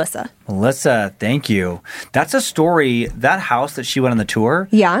 y'all. Melissa. Melissa, thank you. That's a story, that house that she went on the tour.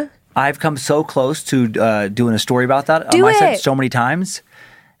 Yeah. I've come so close to doing a story about that on my site so many times.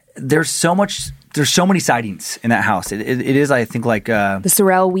 There's so many sightings in that house. It is, I think, like... the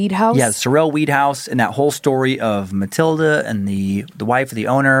Sorrel Weed House? Yeah, the Sorrel Weed House, and that whole story of Matilda and the wife of the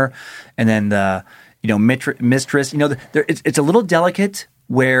owner, and then the, mistress. It's a little delicate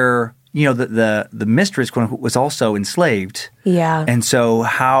where, the mistress, quote unquote, was also enslaved. Yeah. And so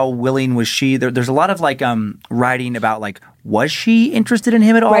how willing was she? There's a lot of, writing about, was she interested in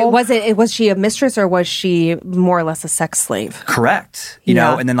him at all? Right. Was she a mistress or was she more or less a sex slave? Correct. You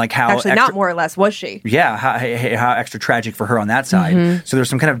know, and then how... Actually, not more or less, was she? Yeah, how extra tragic for her on that side. Mm-hmm. So there's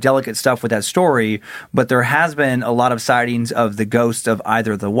some kind of delicate stuff with that story, but there has been a lot of sightings of the ghost of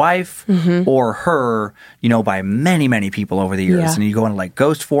either the wife or her, by many, many people over the years. Yeah. And you go into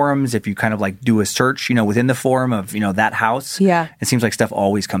ghost forums, if you kind of do a search, within the forum of, that house, it seems like stuff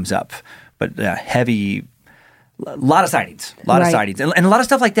always comes up. But heavy... A lot of sightings, and a lot of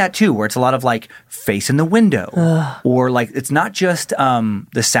stuff like that too, where it's a lot of face in the window, or it's not just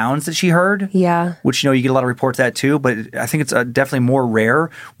the sounds that she heard, which you get a lot of reports of that too. But I think it's definitely more rare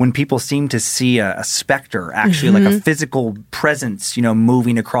when people seem to see a specter, actually a physical presence,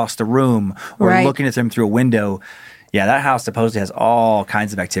 moving across the room or looking at them through a window. Yeah, that house supposedly has all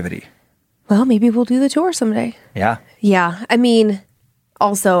kinds of activity. Well, maybe we'll do the tour someday. Yeah. Yeah. I mean,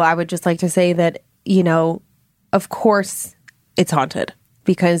 also, I would just like to say that, of course, it's haunted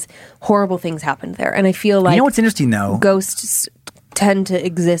because horrible things happened there. And I feel like... what's interesting, though? Ghosts tend to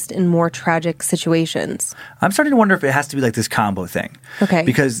exist in more tragic situations. I'm starting to wonder if it has to be this combo thing. Okay.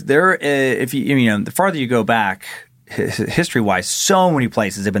 Because if the farther you go back... history-wise, so many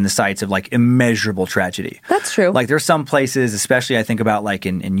places have been the sites of immeasurable tragedy. That's true. There's some places, especially I think about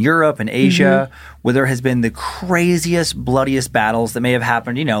in Europe and Asia, where there has been the craziest, bloodiest battles that may have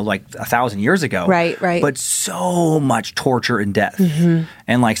happened, 1,000 years ago. Right. But so much torture and death,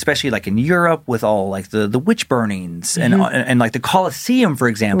 and especially in Europe with all the witch burnings and the Colosseum, for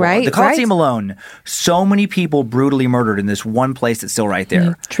example. Right. The Colosseum alone, so many people brutally murdered in this one place that's still right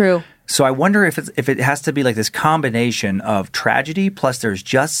there. True. So I wonder if it has to be this combination of tragedy plus there's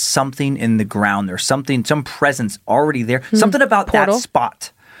just something in the ground. There's some presence already there. Something about portal. that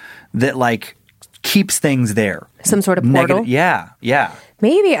spot that keeps things there. Some sort of portal? Yeah.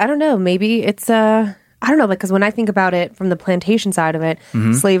 Maybe. I don't know. Maybe it's I don't know. Because when I think about it from the plantation side of it,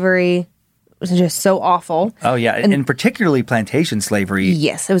 slavery was just so awful. Oh, yeah. And particularly plantation slavery.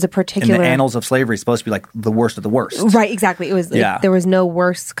 Yes, it was a particular... In the annals of slavery, it's supposed to be the worst of the worst. Right, exactly. It was. There was no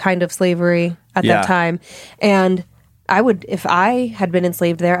worse kind of slavery at that time. And I would, if I had been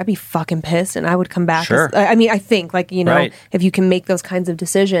enslaved there, I'd be fucking pissed and I would come back. Sure. I think, if you can make those kinds of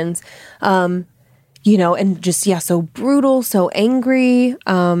decisions, and just, so brutal, so angry,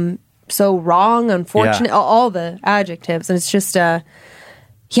 so wrong, unfortunate, all the adjectives. And it's just...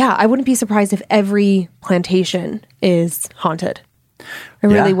 I wouldn't be surprised if every plantation is haunted. I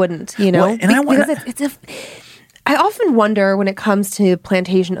really wouldn't, Well, because I often wonder when it comes to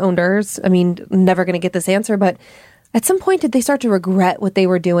plantation owners, never going to get this answer, but at some point, did they start to regret what they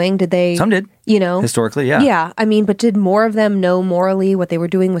were doing? Did they? Some did. Historically, yeah. Yeah. But did more of them know morally what they were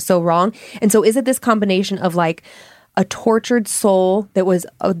doing was so wrong? And so is it this combination of a tortured soul that was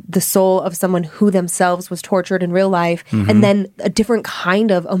the soul of someone who themselves was tortured in real life, and then a different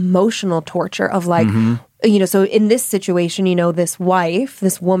kind of emotional torture of so in this situation, this wife,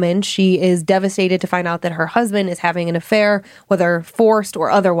 this woman, she is devastated to find out that her husband is having an affair, whether forced or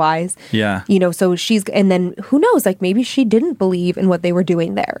otherwise. Yeah. So and then who knows, maybe she didn't believe in what they were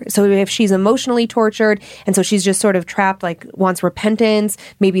doing there. So if she's emotionally tortured, and so she's just sort of trapped, wants repentance,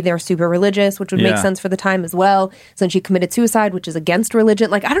 maybe they're super religious, which would make sense for the time as well. So then she committed suicide, which is against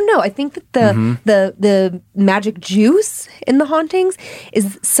religion. I don't know. I think that the magic juice in the hauntings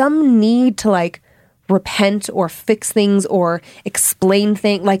is some need to repent or fix things or explain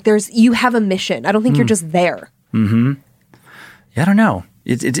things. You have a mission. I don't think you're just there. Yeah, I don't know.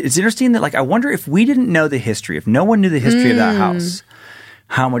 It's interesting that I wonder if we didn't know the history, if no one knew the history of that house,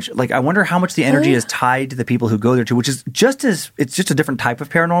 how much, I wonder how much the energy is tied to the people who go there too, which is it's just a different type of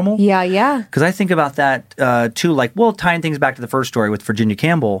paranormal. Yeah. Because I think about that too, tying things back to the first story with Virginia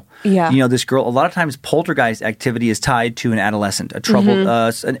Campbell. Yeah. This girl, a lot of times poltergeist activity is tied to an adolescent, a troubled,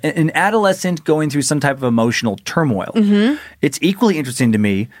 an adolescent going through some type of emotional turmoil. It's equally interesting to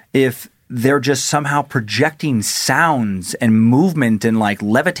me if they're just somehow projecting sounds and movement and like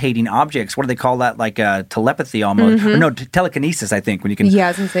levitating objects. What do they call that? Like telepathy almost. Or no, telekinesis, I think, when you can. Yeah, I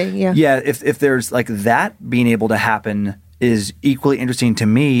was going to say, yeah. Yeah, if there's like that being able to happen is equally interesting to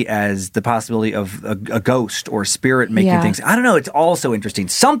me as the possibility of a ghost or spirit making things. I don't know. It's also interesting.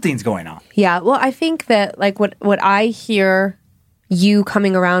 Something's going on. Yeah. Well, I think that like what I hear you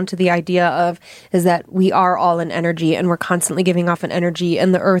coming around to the idea of is that we are all an energy and we're constantly giving off an energy,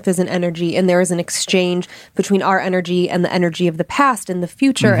 and the earth is an energy, and there is an exchange between our energy and the energy of the past and the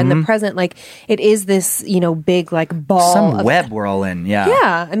future and the present. Like it is this, big like ball. Some web we're all in. Yeah.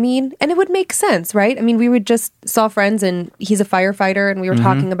 Yeah. I mean, and it would make sense, right? I mean, we would just saw friends and he's a firefighter and we were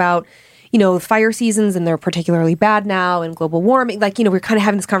talking about fire seasons, and they're particularly bad now, and global warming. Like, we're kind of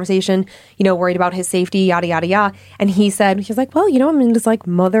having this conversation, worried about his safety, yada, yada, yada. And he was like, well, I mean, it's like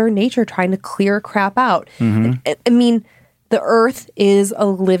Mother Nature trying to clear crap out. I mean, the earth is a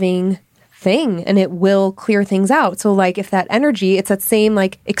living thing and it will clear things out. So, like, if that energy, it's that same,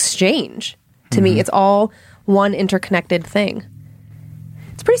 like, exchange to me. It's all one interconnected thing.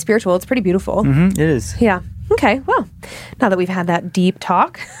 It's pretty spiritual. It's pretty beautiful. It is. Yeah. Okay, well, now that we've had that deep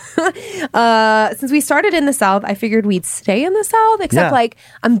talk, since we started in the South, I figured we'd stay in the South, except like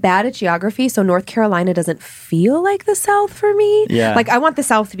I'm bad at geography, so North Carolina doesn't feel like the South for me. Yeah. Like I want the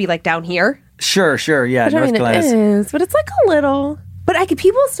South to be like down here. Sure, yeah. North Carolina is, but it's like a little. But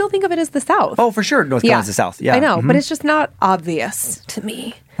people still think of it as the South. Oh, for sure, North Carolina's the South. Yeah, I know, but it's just not obvious to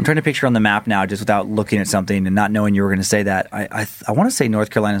me. I'm trying to picture on the map now, just without looking at something and not knowing you were going to say that. I want to say North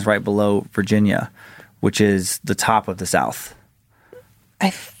Carolina's right below Virginia, which is the top of the South.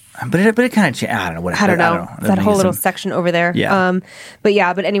 But it kind of changed. I don't know. I don't know. That whole little section over there. Yeah.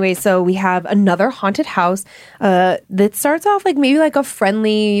 But anyway, so we have another haunted house that starts off like maybe like a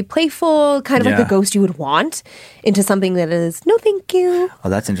friendly, playful, kind of like the ghost you would want, into something that is, no thank you. Oh,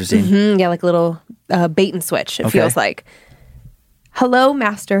 that's interesting. Yeah, like a little bait and switch, it feels like. Hello,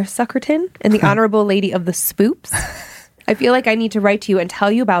 Master Suckerton and the Honorable Lady of the Spoops. I feel like I need to write to you and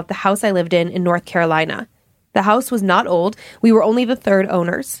tell you about the house I lived in North Carolina. The house was not old. We were only the third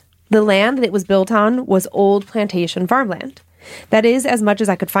owners. The land that it was built on was old plantation farmland. That is as much as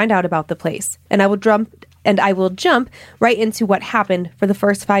I could find out about the place. And I will jump right into what happened for the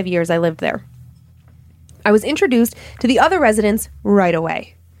first 5 years I lived there. I was introduced to the other residents right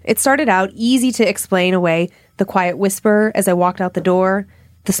away. It started out easy to explain away the quiet whisper as I walked out the door,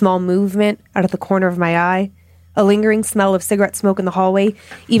 the small movement out of the corner of my eye, a lingering smell of cigarette smoke in the hallway,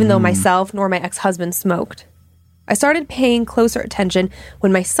 even though myself nor my ex-husband smoked. I started paying closer attention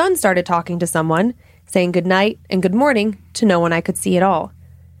when my son started talking to someone, saying good night and good morning to no one I could see at all.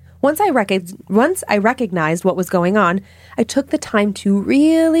 Once I recognized what was going on, I took the time to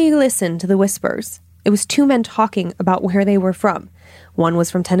really listen to the whispers. It was two men talking about where they were from. One was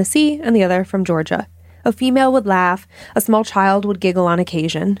from Tennessee and the other from Georgia. A female would laugh, a small child would giggle on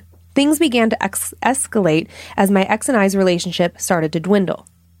occasion. Things began to escalate as my ex and I's relationship started to dwindle.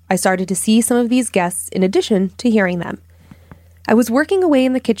 I started to see some of these guests in addition to hearing them. I was working away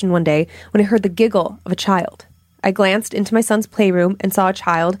in the kitchen one day when I heard the giggle of a child. I glanced into my son's playroom and saw a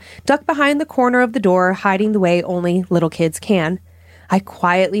child ducked behind the corner of the door, hiding the way only little kids can. I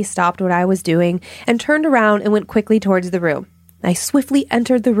quietly stopped what I was doing and turned around and went quickly towards the room. I swiftly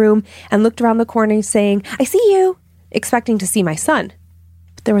entered the room and looked around the corner saying, "I see you," expecting to see my son.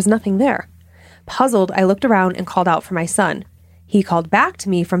 But there was nothing there. Puzzled, I looked around and called out for my son. He called back to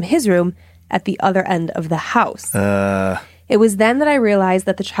me from his room at the other end of the house. It was then that I realized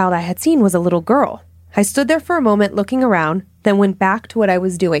that the child I had seen was a little girl. I stood there for a moment looking around, then went back to what I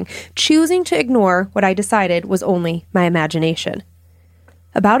was doing, choosing to ignore what I decided was only my imagination.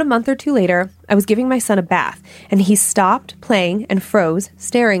 About a month or two later, I was giving my son a bath, and he stopped playing and froze,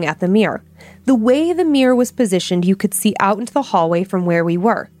 staring at the mirror. The way the mirror was positioned, you could see out into the hallway from where we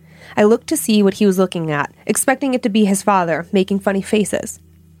were. I looked to see what he was looking at, expecting it to be his father, making funny faces.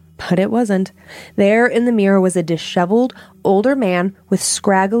 But it wasn't. There in the mirror was a disheveled, older man with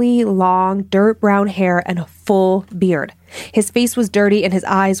scraggly, long, dirt brown hair and a full beard. His face was dirty and his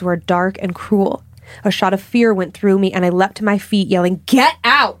eyes were dark and cruel. A shot of fear went through me and I leapt to my feet, yelling, "Get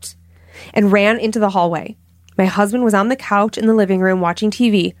out!" and ran into the hallway. My husband was on the couch in the living room watching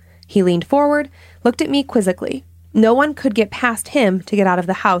TV. He leaned forward, looked at me quizzically. No one could get past him to get out of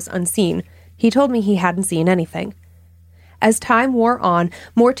the house unseen. He told me he hadn't seen anything. As time wore on,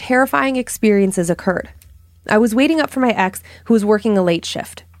 more terrifying experiences occurred. I was waiting up for my ex, who was working a late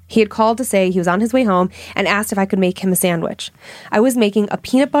shift. He had called to say he was on his way home and asked if I could make him a sandwich. I was making a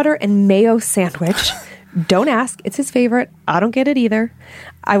peanut butter and mayo sandwich, Don't ask. It's his favorite. I don't get it either.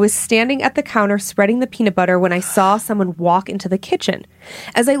 I was standing at the counter spreading the peanut butter when I saw someone walk into the kitchen.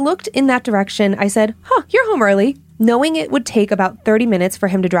 As I looked in that direction, I said, you're home early, knowing it would take about 30 minutes for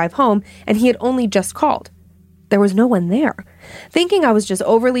him to drive home, and he had only just called. There was no one there. Thinking I was just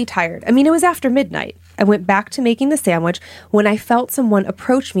overly tired. It was after midnight. I went back to making the sandwich when I felt someone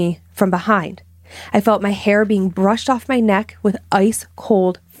approach me from behind. I felt my hair being brushed off my neck with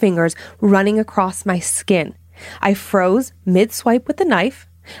ice-cold fingers running across my skin. I froze mid-swipe with the knife.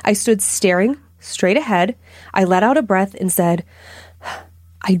 I stood staring straight ahead. I let out a breath and said,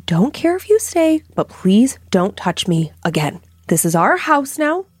 I don't care if you stay, but please don't touch me again. This is our house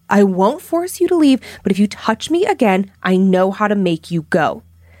now. I won't force you to leave, but if you touch me again, I know how to make you go.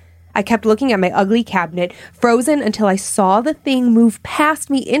 I kept looking at my ugly cabinet, frozen until I saw the thing move past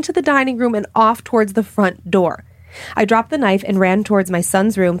me into the dining room and off towards the front door. I dropped the knife and ran towards my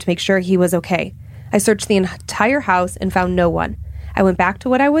son's room to make sure he was okay. I searched the entire house and found no one. I went back to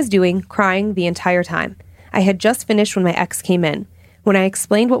what I was doing, crying the entire time. I had just finished when my ex came in. When I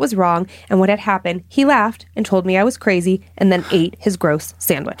explained what was wrong and what had happened, he laughed and told me I was crazy and then ate his gross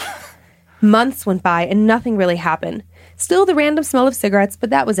sandwich. Months went by and nothing really happened. Still the random smell of cigarettes, but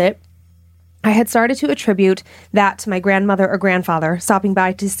that was it. I had started to attribute that to my grandmother or grandfather stopping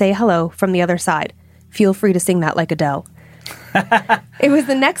by to say hello from the other side. Feel free to sing that like Adele. It was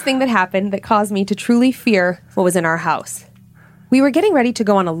the next thing that happened that caused me to truly fear what was in our house. We were getting ready to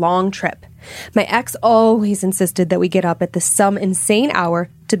go on a long trip. My ex always insisted that we get up at some insane hour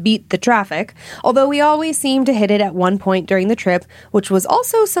to beat the traffic, although we always seemed to hit it at one point during the trip, which was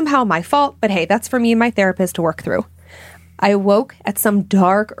also somehow my fault, but hey, that's for me and my therapist to work through. I awoke at some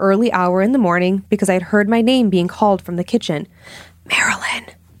dark, early hour in the morning because I had heard my name being called from the kitchen. Marilyn.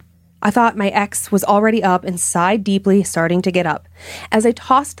 I thought my ex was already up and sighed deeply, starting to get up. As I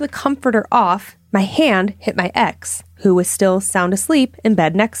tossed the comforter off, my hand hit my ex, who was still sound asleep in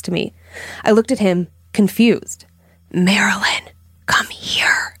bed next to me. I looked at him, confused. Marilyn, come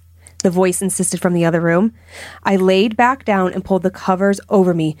here, the voice insisted from the other room. I laid back down and pulled the covers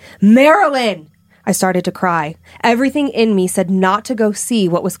over me. Marilyn! I started to cry. Everything in me said not to go see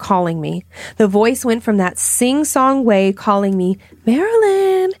what was calling me. The voice went from that sing-song way calling me,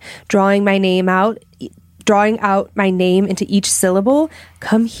 Marilyn, drawing out my name into each syllable.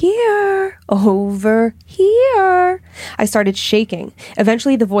 Come here, over here. I started shaking.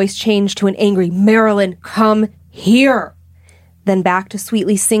 Eventually the voice changed to an angry, Marilyn, come here. Then back to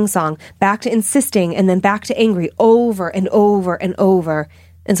sweetly sing-song, back to insisting, and then back to angry, over and over and over,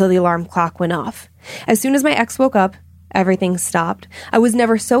 until the alarm clock went off. As soon as my ex woke up, everything stopped. I was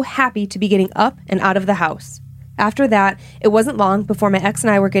never so happy to be getting up and out of the house. After that, it wasn't long before my ex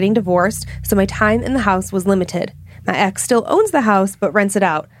and I were getting divorced, so my time in the house was limited. My ex still owns the house, but rents it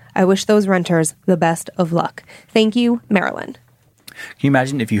out. I wish those renters the best of luck. Thank you, Marilyn. Can you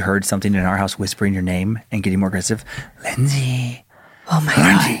imagine if you heard something in our house whispering your name and getting more aggressive? Lindsay. Oh my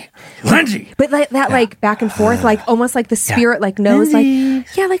God. Lindsay. But like that, like back and forth, like almost like the spirit like knows, Lindsay.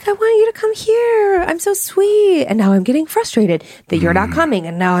 like, yeah, like I want you to come here. I'm so sweet. And now I'm getting frustrated that you're not coming.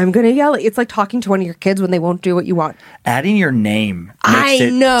 And now I'm going to yell. It's like talking to one of your kids when they won't do what you want. Adding your name makes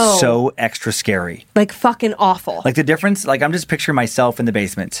it so extra scary. Like fucking awful. Like the difference, like I'm just picturing myself in the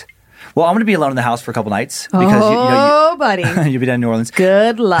basement. Well, I'm going to be alone in the house for a couple nights. Because buddy. You'll be down in New Orleans.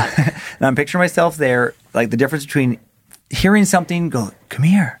 Good luck. And I'm picturing myself there, like the difference between hearing something go, come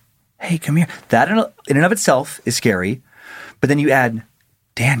here. Hey, come here. That in and of itself is scary. But then you add,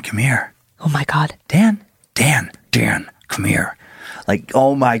 Dan, come here. Oh my God. Dan, come here. Like,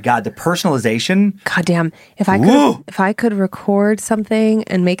 oh my God, the personalization. God damn. If I could record something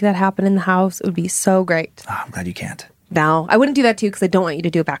and make that happen in the house, it would be so great. Oh, I'm glad you can't. No, I wouldn't do that to you because I don't want you to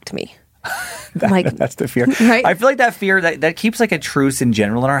do it back to me. That's the fear. Right? I feel like that fear, that keeps like a truce in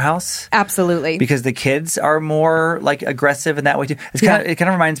general in our house. Absolutely. Because the kids are more like aggressive in that way too. It kind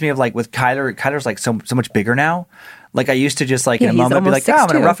of reminds me of like with Kyler. Kyler's like so much bigger now. Like I used to just like in a moment be like, I'm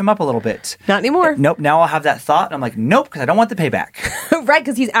going to rough him up a little bit. Not anymore. Nope. Now I'll have that thought. And I'm like, nope, because I don't want the payback. Right,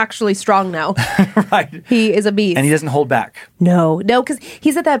 because he's actually strong now. Right. He is a beast. And he doesn't hold back. No, because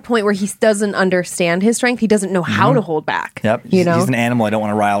he's at that point where he doesn't understand his strength. He doesn't know how to hold back. Yep. He's an animal I don't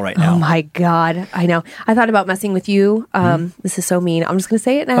want to rile right now. Oh my God. I know. I thought about messing with you. This is so mean. I'm just going to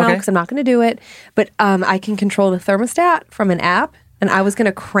say it now because I'm not going to do it. But I can control the thermostat from an app. And I was going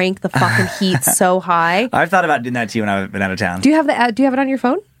to crank the fucking heat so high. I've thought about doing that to you when I've been out of town. Do you have it on your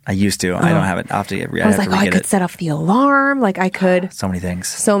phone? I used to. I don't have it. I'll have to get I was like, I could set off the alarm. Like I could. So many things.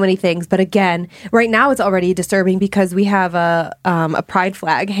 So many things. But again, right now it's already disturbing because we have a pride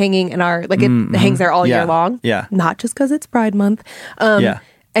flag hanging in our, like it hangs there all year long. Yeah. Not just because it's Pride Month.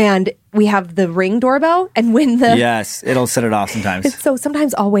 And we have the Ring doorbell, and when the... Yes, it'll set it off sometimes. So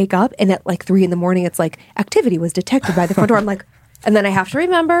sometimes I'll wake up, and at like 3 a.m, it's like, activity was detected by the front door. I'm like, and then I have to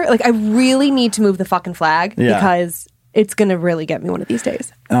remember, like, I really need to move the fucking flag because it's going to really get me one of these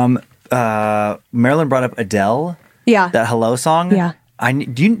days. Marilyn brought up Adele. Yeah. That Hello song. Yeah.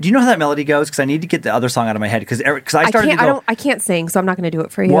 Do you know how that melody goes? Because I need to get the other song out of my head. Because I started to go... I can't sing, so I'm not going to do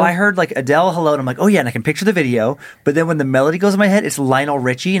it for you. Well, I heard like Adele Hello, and I'm like, oh yeah, and I can picture the video. But then when the melody goes in my head, it's Lionel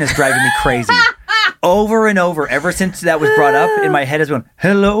Richie, and it's driving me crazy. Over and over, ever since that was brought up, in my head is going,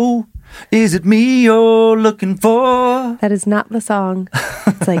 hello, is it me you're looking for? That is not the song.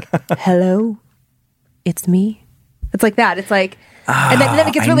 It's like, hello, it's me. It's like that. It's like... and then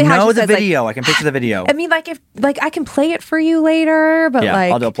it gets really high. I know the video. I can picture the video. I mean, like if I can play it for you later, but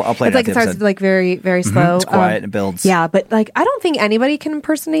I'll play it. It's like it starts like very, very slow. It's quiet and it builds. Yeah, but like I don't think anybody can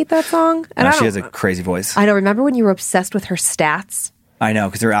impersonate that song. And she has a crazy voice. I know. Remember when you were obsessed with her stats? I know,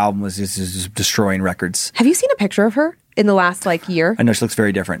 because her album was just destroying records. Have you seen a picture of her in the last like year? I know she looks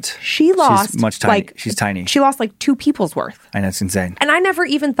very different. She's much tiny. She's tiny. She lost like 2 people's worth. I know, it's insane. And I never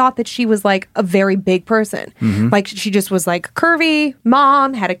even thought that she was like a very big person. Mm-hmm. Like she just was like curvy,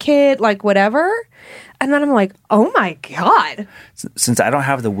 mom, had a kid, like whatever. And then I'm like, oh my God. Since I don't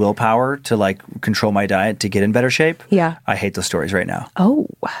have the willpower to like control my diet to get in better shape, I hate those stories right now. Oh.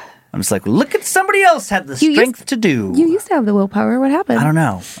 I'm just like, look at somebody else had the strength to do. You used to have the willpower. What happened? I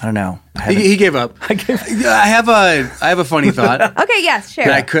don't know. He gave up. I have a funny thought. Okay, yes, share.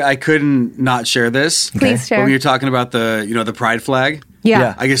 I couldn't not share this. Please share. But when you're talking about the pride flag,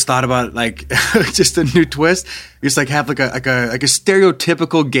 yeah. I just thought about like just a new twist. You just like have like a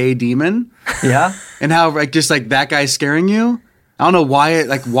stereotypical gay demon. Yeah. And how like just like that guy's scaring you. I don't know why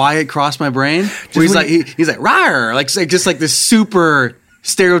it crossed my brain. He's like rawr, like just like this super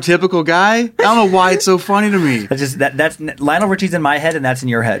stereotypical guy. I don't know why it's so funny to me. That's Lionel Richie's in my head and that's in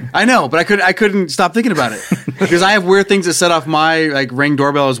your head. I know, but I couldn't stop thinking about it because I have weird things that set off my like Ring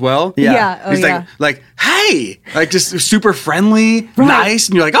doorbell as well. Yeah. He's like hey, like just super friendly, nice,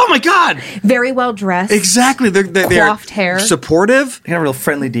 and you're like, oh my God, very well dressed. Exactly, they're coiffed hair, supportive. They got a real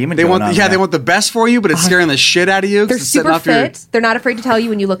friendly demon. They want the best for you, but it's scaring the shit out of you. They're super fit. They're not afraid to tell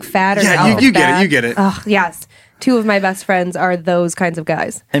you when you look fat or you get it. Oh yes. 2 of my best friends are those kinds of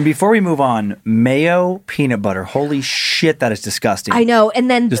guys. And before we move on, mayo peanut butter. Holy shit, that is disgusting. I know. And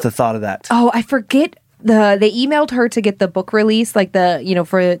then just the thought of that. Oh, I forget they emailed her to get the book release, like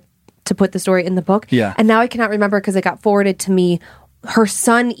to put the story in the book. Yeah. And now I cannot remember because it got forwarded to me. Her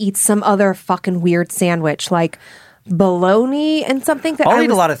son eats some other fucking weird sandwich, like bologna and something that I'll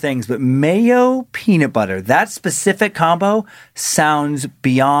eat a lot of things, but mayo peanut butter, that specific combo sounds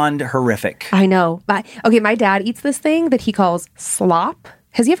beyond horrific. I know. Okay, my dad eats this thing that he calls slop.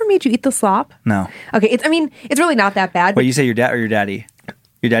 Has he ever made you eat the slop? No. Okay, it's really not that bad. Wait, you say your dad or your daddy?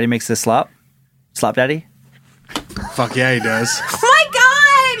 Your daddy makes the slop? Slop daddy? Fuck yeah, he does. Oh my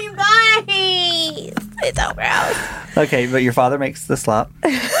God, you guys! It's so gross. Okay, but your father makes the slop.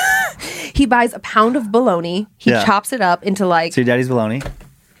 He buys a pound of bologna. He chops it up into like... So your daddy's bologna?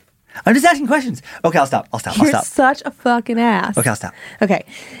 I'm just asking questions. Okay, I'll stop. You're such a fucking ass. Okay, I'll stop. Okay.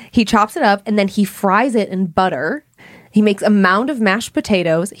 He chops it up and then he fries it in butter. He makes a mound of mashed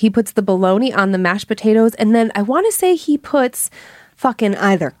potatoes. He puts the bologna on the mashed potatoes. And then I want to say he puts fucking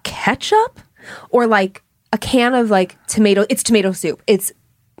either ketchup or like a can of like tomato. It's tomato soup. It's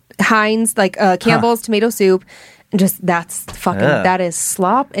Heinz, like Campbell's tomato soup. And just that is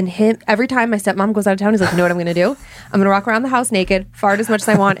slop. And him, every time my stepmom goes out of town, he's like, you know what I'm going to do? I'm going to walk around the house naked, fart as much as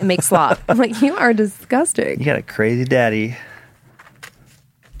I want, and make slop. I'm like, you are disgusting. You got a crazy daddy.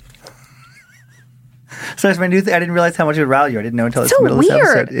 So that's my new thing. I didn't realize how much it would rile you. I didn't know until it's the middle of this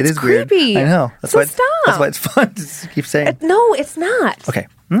episode. It is creepy. Weird. I know. That's why stop. That's why it's fun to keep saying. No, it's not. Okay.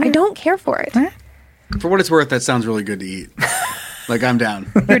 I don't care for it. For what it's worth, that sounds really good to eat. Like, I'm down.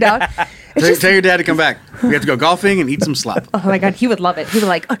 You're down? Tell your dad to come back. We have to go golfing and eat some slop. Oh my God, he would love it. He would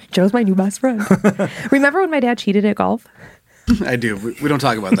like, oh, Joe's my new best friend. Remember when my dad cheated at golf? I do. We don't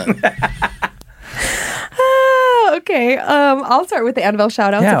talk about that. Okay. I'll start with the Annabelle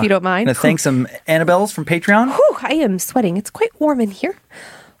shout-outs if you don't mind. I'm going to thank some Annabelles from Patreon. Whew, I am sweating. It's quite warm in here.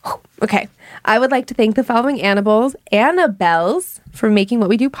 Okay. I would like to thank the following Annabelles for making what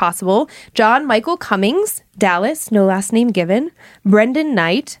we do possible. John Michael Cummings, Dallas, no last name given. Brendan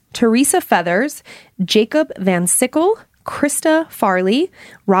Knight, Teresa Feathers, Jacob Van Sickle, Krista Farley,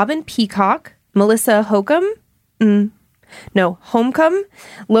 Robin Peacock, Melissa Homecomb,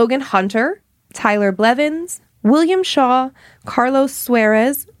 Logan Hunter, Tyler Blevins, William Shaw, Carlos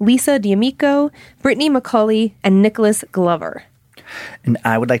Suarez, Lisa D'Amico, Brittany McCauley, and Nicholas Glover. And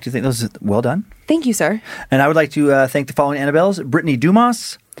I would like to thank those. Well done. Thank you, sir. And I would like to thank the following Annabelles: Brittany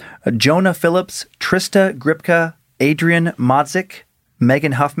Dumas, Jonah Phillips, Trista Gripka, Adrian Modzik,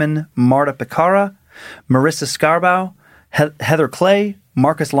 Megan Huffman, Marta Picara, Marissa Scarborough, Heather Clay,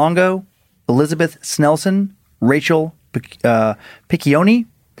 Marcus Longo, Elizabeth Snelson, Rachel Piccioni,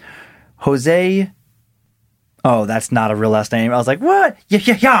 Jose. Oh, that's not a real last name. I was like, what?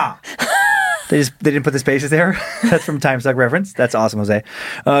 Yeah. They didn't put the spaces there. That's from Time Suck reference. That's awesome, Jose.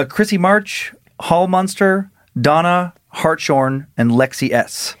 Chrissy March, Hall Munster, Donna Hartshorn, and Lexi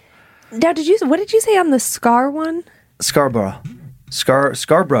S. Now, what did you say on the Scar one? Scarborough.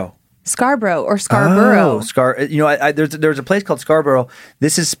 Scarborough. Scarborough or Scarborough. There's a place called Scarborough.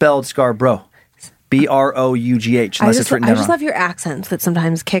 This is spelled Scarborough. Broughh, unless it's written down I just wrong. love your accents that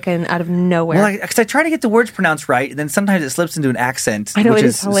sometimes kick in out of nowhere. Well, because I try to get the words pronounced right, and then sometimes it slips into an accent, I know, which it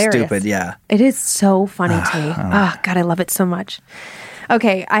is hilarious. stupid. Yeah, it is so funny to me. God, I love it so much.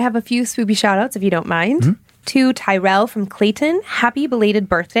 Okay, I have a few swoopy shout-outs, if you don't mind. Mm-hmm. To Tyrell from Clayton, happy belated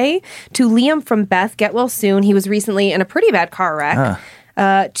birthday. To Liam from Beth, get well soon. He was recently in a pretty bad car wreck.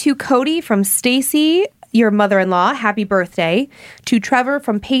 To Cody from Stacy, your mother-in-law, happy birthday. To Trevor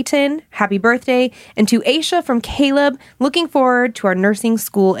from Peyton, happy birthday. And to Aisha from Caleb, looking forward to our nursing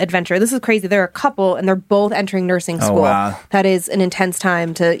school adventure. This is crazy. They're a couple, and they're both entering nursing school. Oh, wow. That is an intense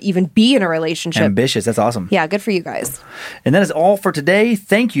time to even be in a relationship. Ambitious. That's awesome. Yeah, good for you guys. And that is all for today.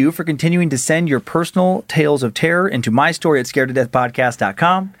 Thank you for continuing to send your personal tales of terror into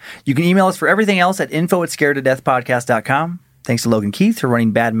mystory@scaredtodeathpodcast.com. You can email us for everything else at info@scaredtodeathpodcast.com. Thanks to Logan Keith for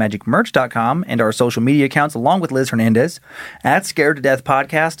running badmagicmerch.com and our social media accounts, along with Liz Hernandez. At Scared to Death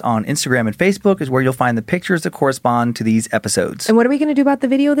Podcast on Instagram and Facebook is where you'll find the pictures that correspond to these episodes. And what are we going to do about the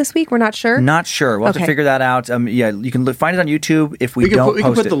video this week? We're not sure? Not sure. We'll have to figure that out. You can find it on YouTube if we don't post it. We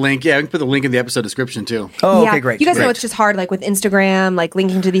can put the link. Yeah, we can put the link in the episode description too. Oh, okay, great. You guys know it's just hard, like with Instagram, like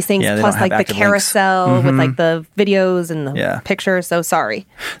linking to these things, plus like the carousel with like the videos and the pictures. So sorry.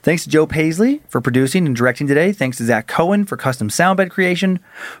 Thanks to Joe Paisley for producing and directing today. Thanks to Zach Cohen for custom soundbed creation.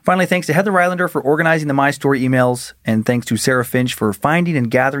 Finally, thanks to Heather Rylander for organizing the My Story emails. And thanks to Sarah Finch for finding and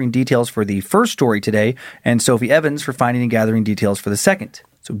gathering details for the first story today. And Sophie Evans for finding and gathering details for the second.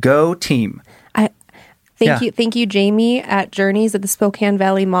 So go team. Thank you, Jamie at Journeys at the Spokane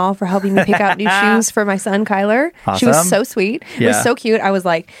Valley Mall for helping me pick out new shoes for my son, Kyler. Awesome. She was so sweet. It was so cute. I was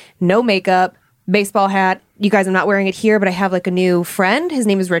like, no makeup, baseball hat. You guys, I'm not wearing it here, but I have like a new friend. His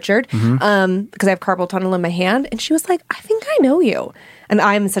name is Richard, because I have carpal tunnel in my hand. And she was like, I think I know you. And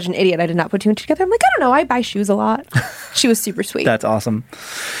I'm such an idiot. I did not put two and two together. I'm like, I don't know. I buy shoes a lot. She was super sweet. That's awesome.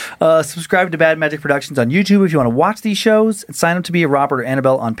 Subscribe to Bad Magic Productions on YouTube if you want to watch these shows. And sign up to be a Robert or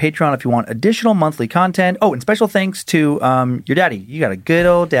Annabelle on Patreon if you want additional monthly content. Oh, and special thanks to your daddy. You got a good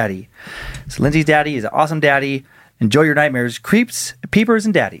old daddy. So Lindsay's daddy is an awesome daddy. Enjoy your nightmares, creeps, peepers,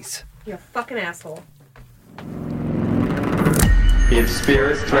 and daddies. You're a fucking asshole. If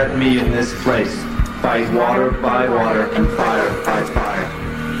spirits threaten me in this place, fight water by water and fire by fire.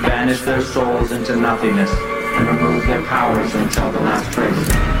 Banish their souls into nothingness and remove their powers until the last trace.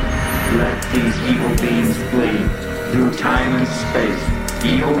 Let these evil beings flee through time and space.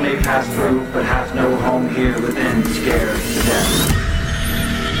 Evil may pass through, but hath no home here within, scared to death.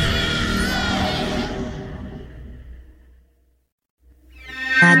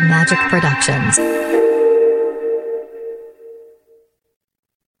 Bad Magic Productions.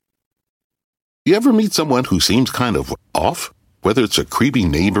 You ever meet someone who seems kind of off? Whether it's a creepy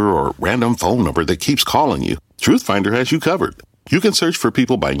neighbor or a random phone number that keeps calling you, Truthfinder has you covered. You can search for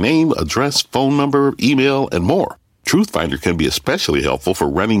people by name, address, phone number, email, and more. Truthfinder can be especially helpful for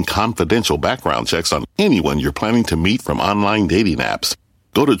running confidential background checks on anyone you're planning to meet from online dating apps.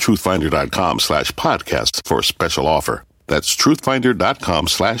 Go to truthfinder.com/podcasts for a special offer. That's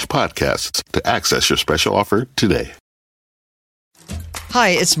truthfinder.com/podcasts to access your special offer today. Hi,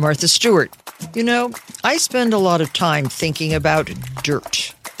 it's Martha Stewart. You know, I spend a lot of time thinking about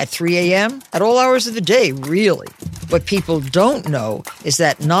dirt. At 3 a.m., at all hours of the day, really. What people don't know is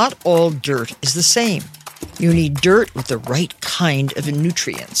that not all dirt is the same. You need dirt with the right kind of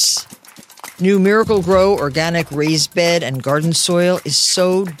nutrients. New Miracle-Gro organic raised bed and garden soil is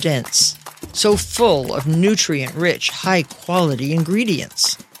so dense, so full of nutrient-rich, high-quality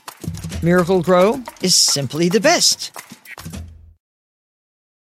ingredients. Miracle-Gro is simply the best.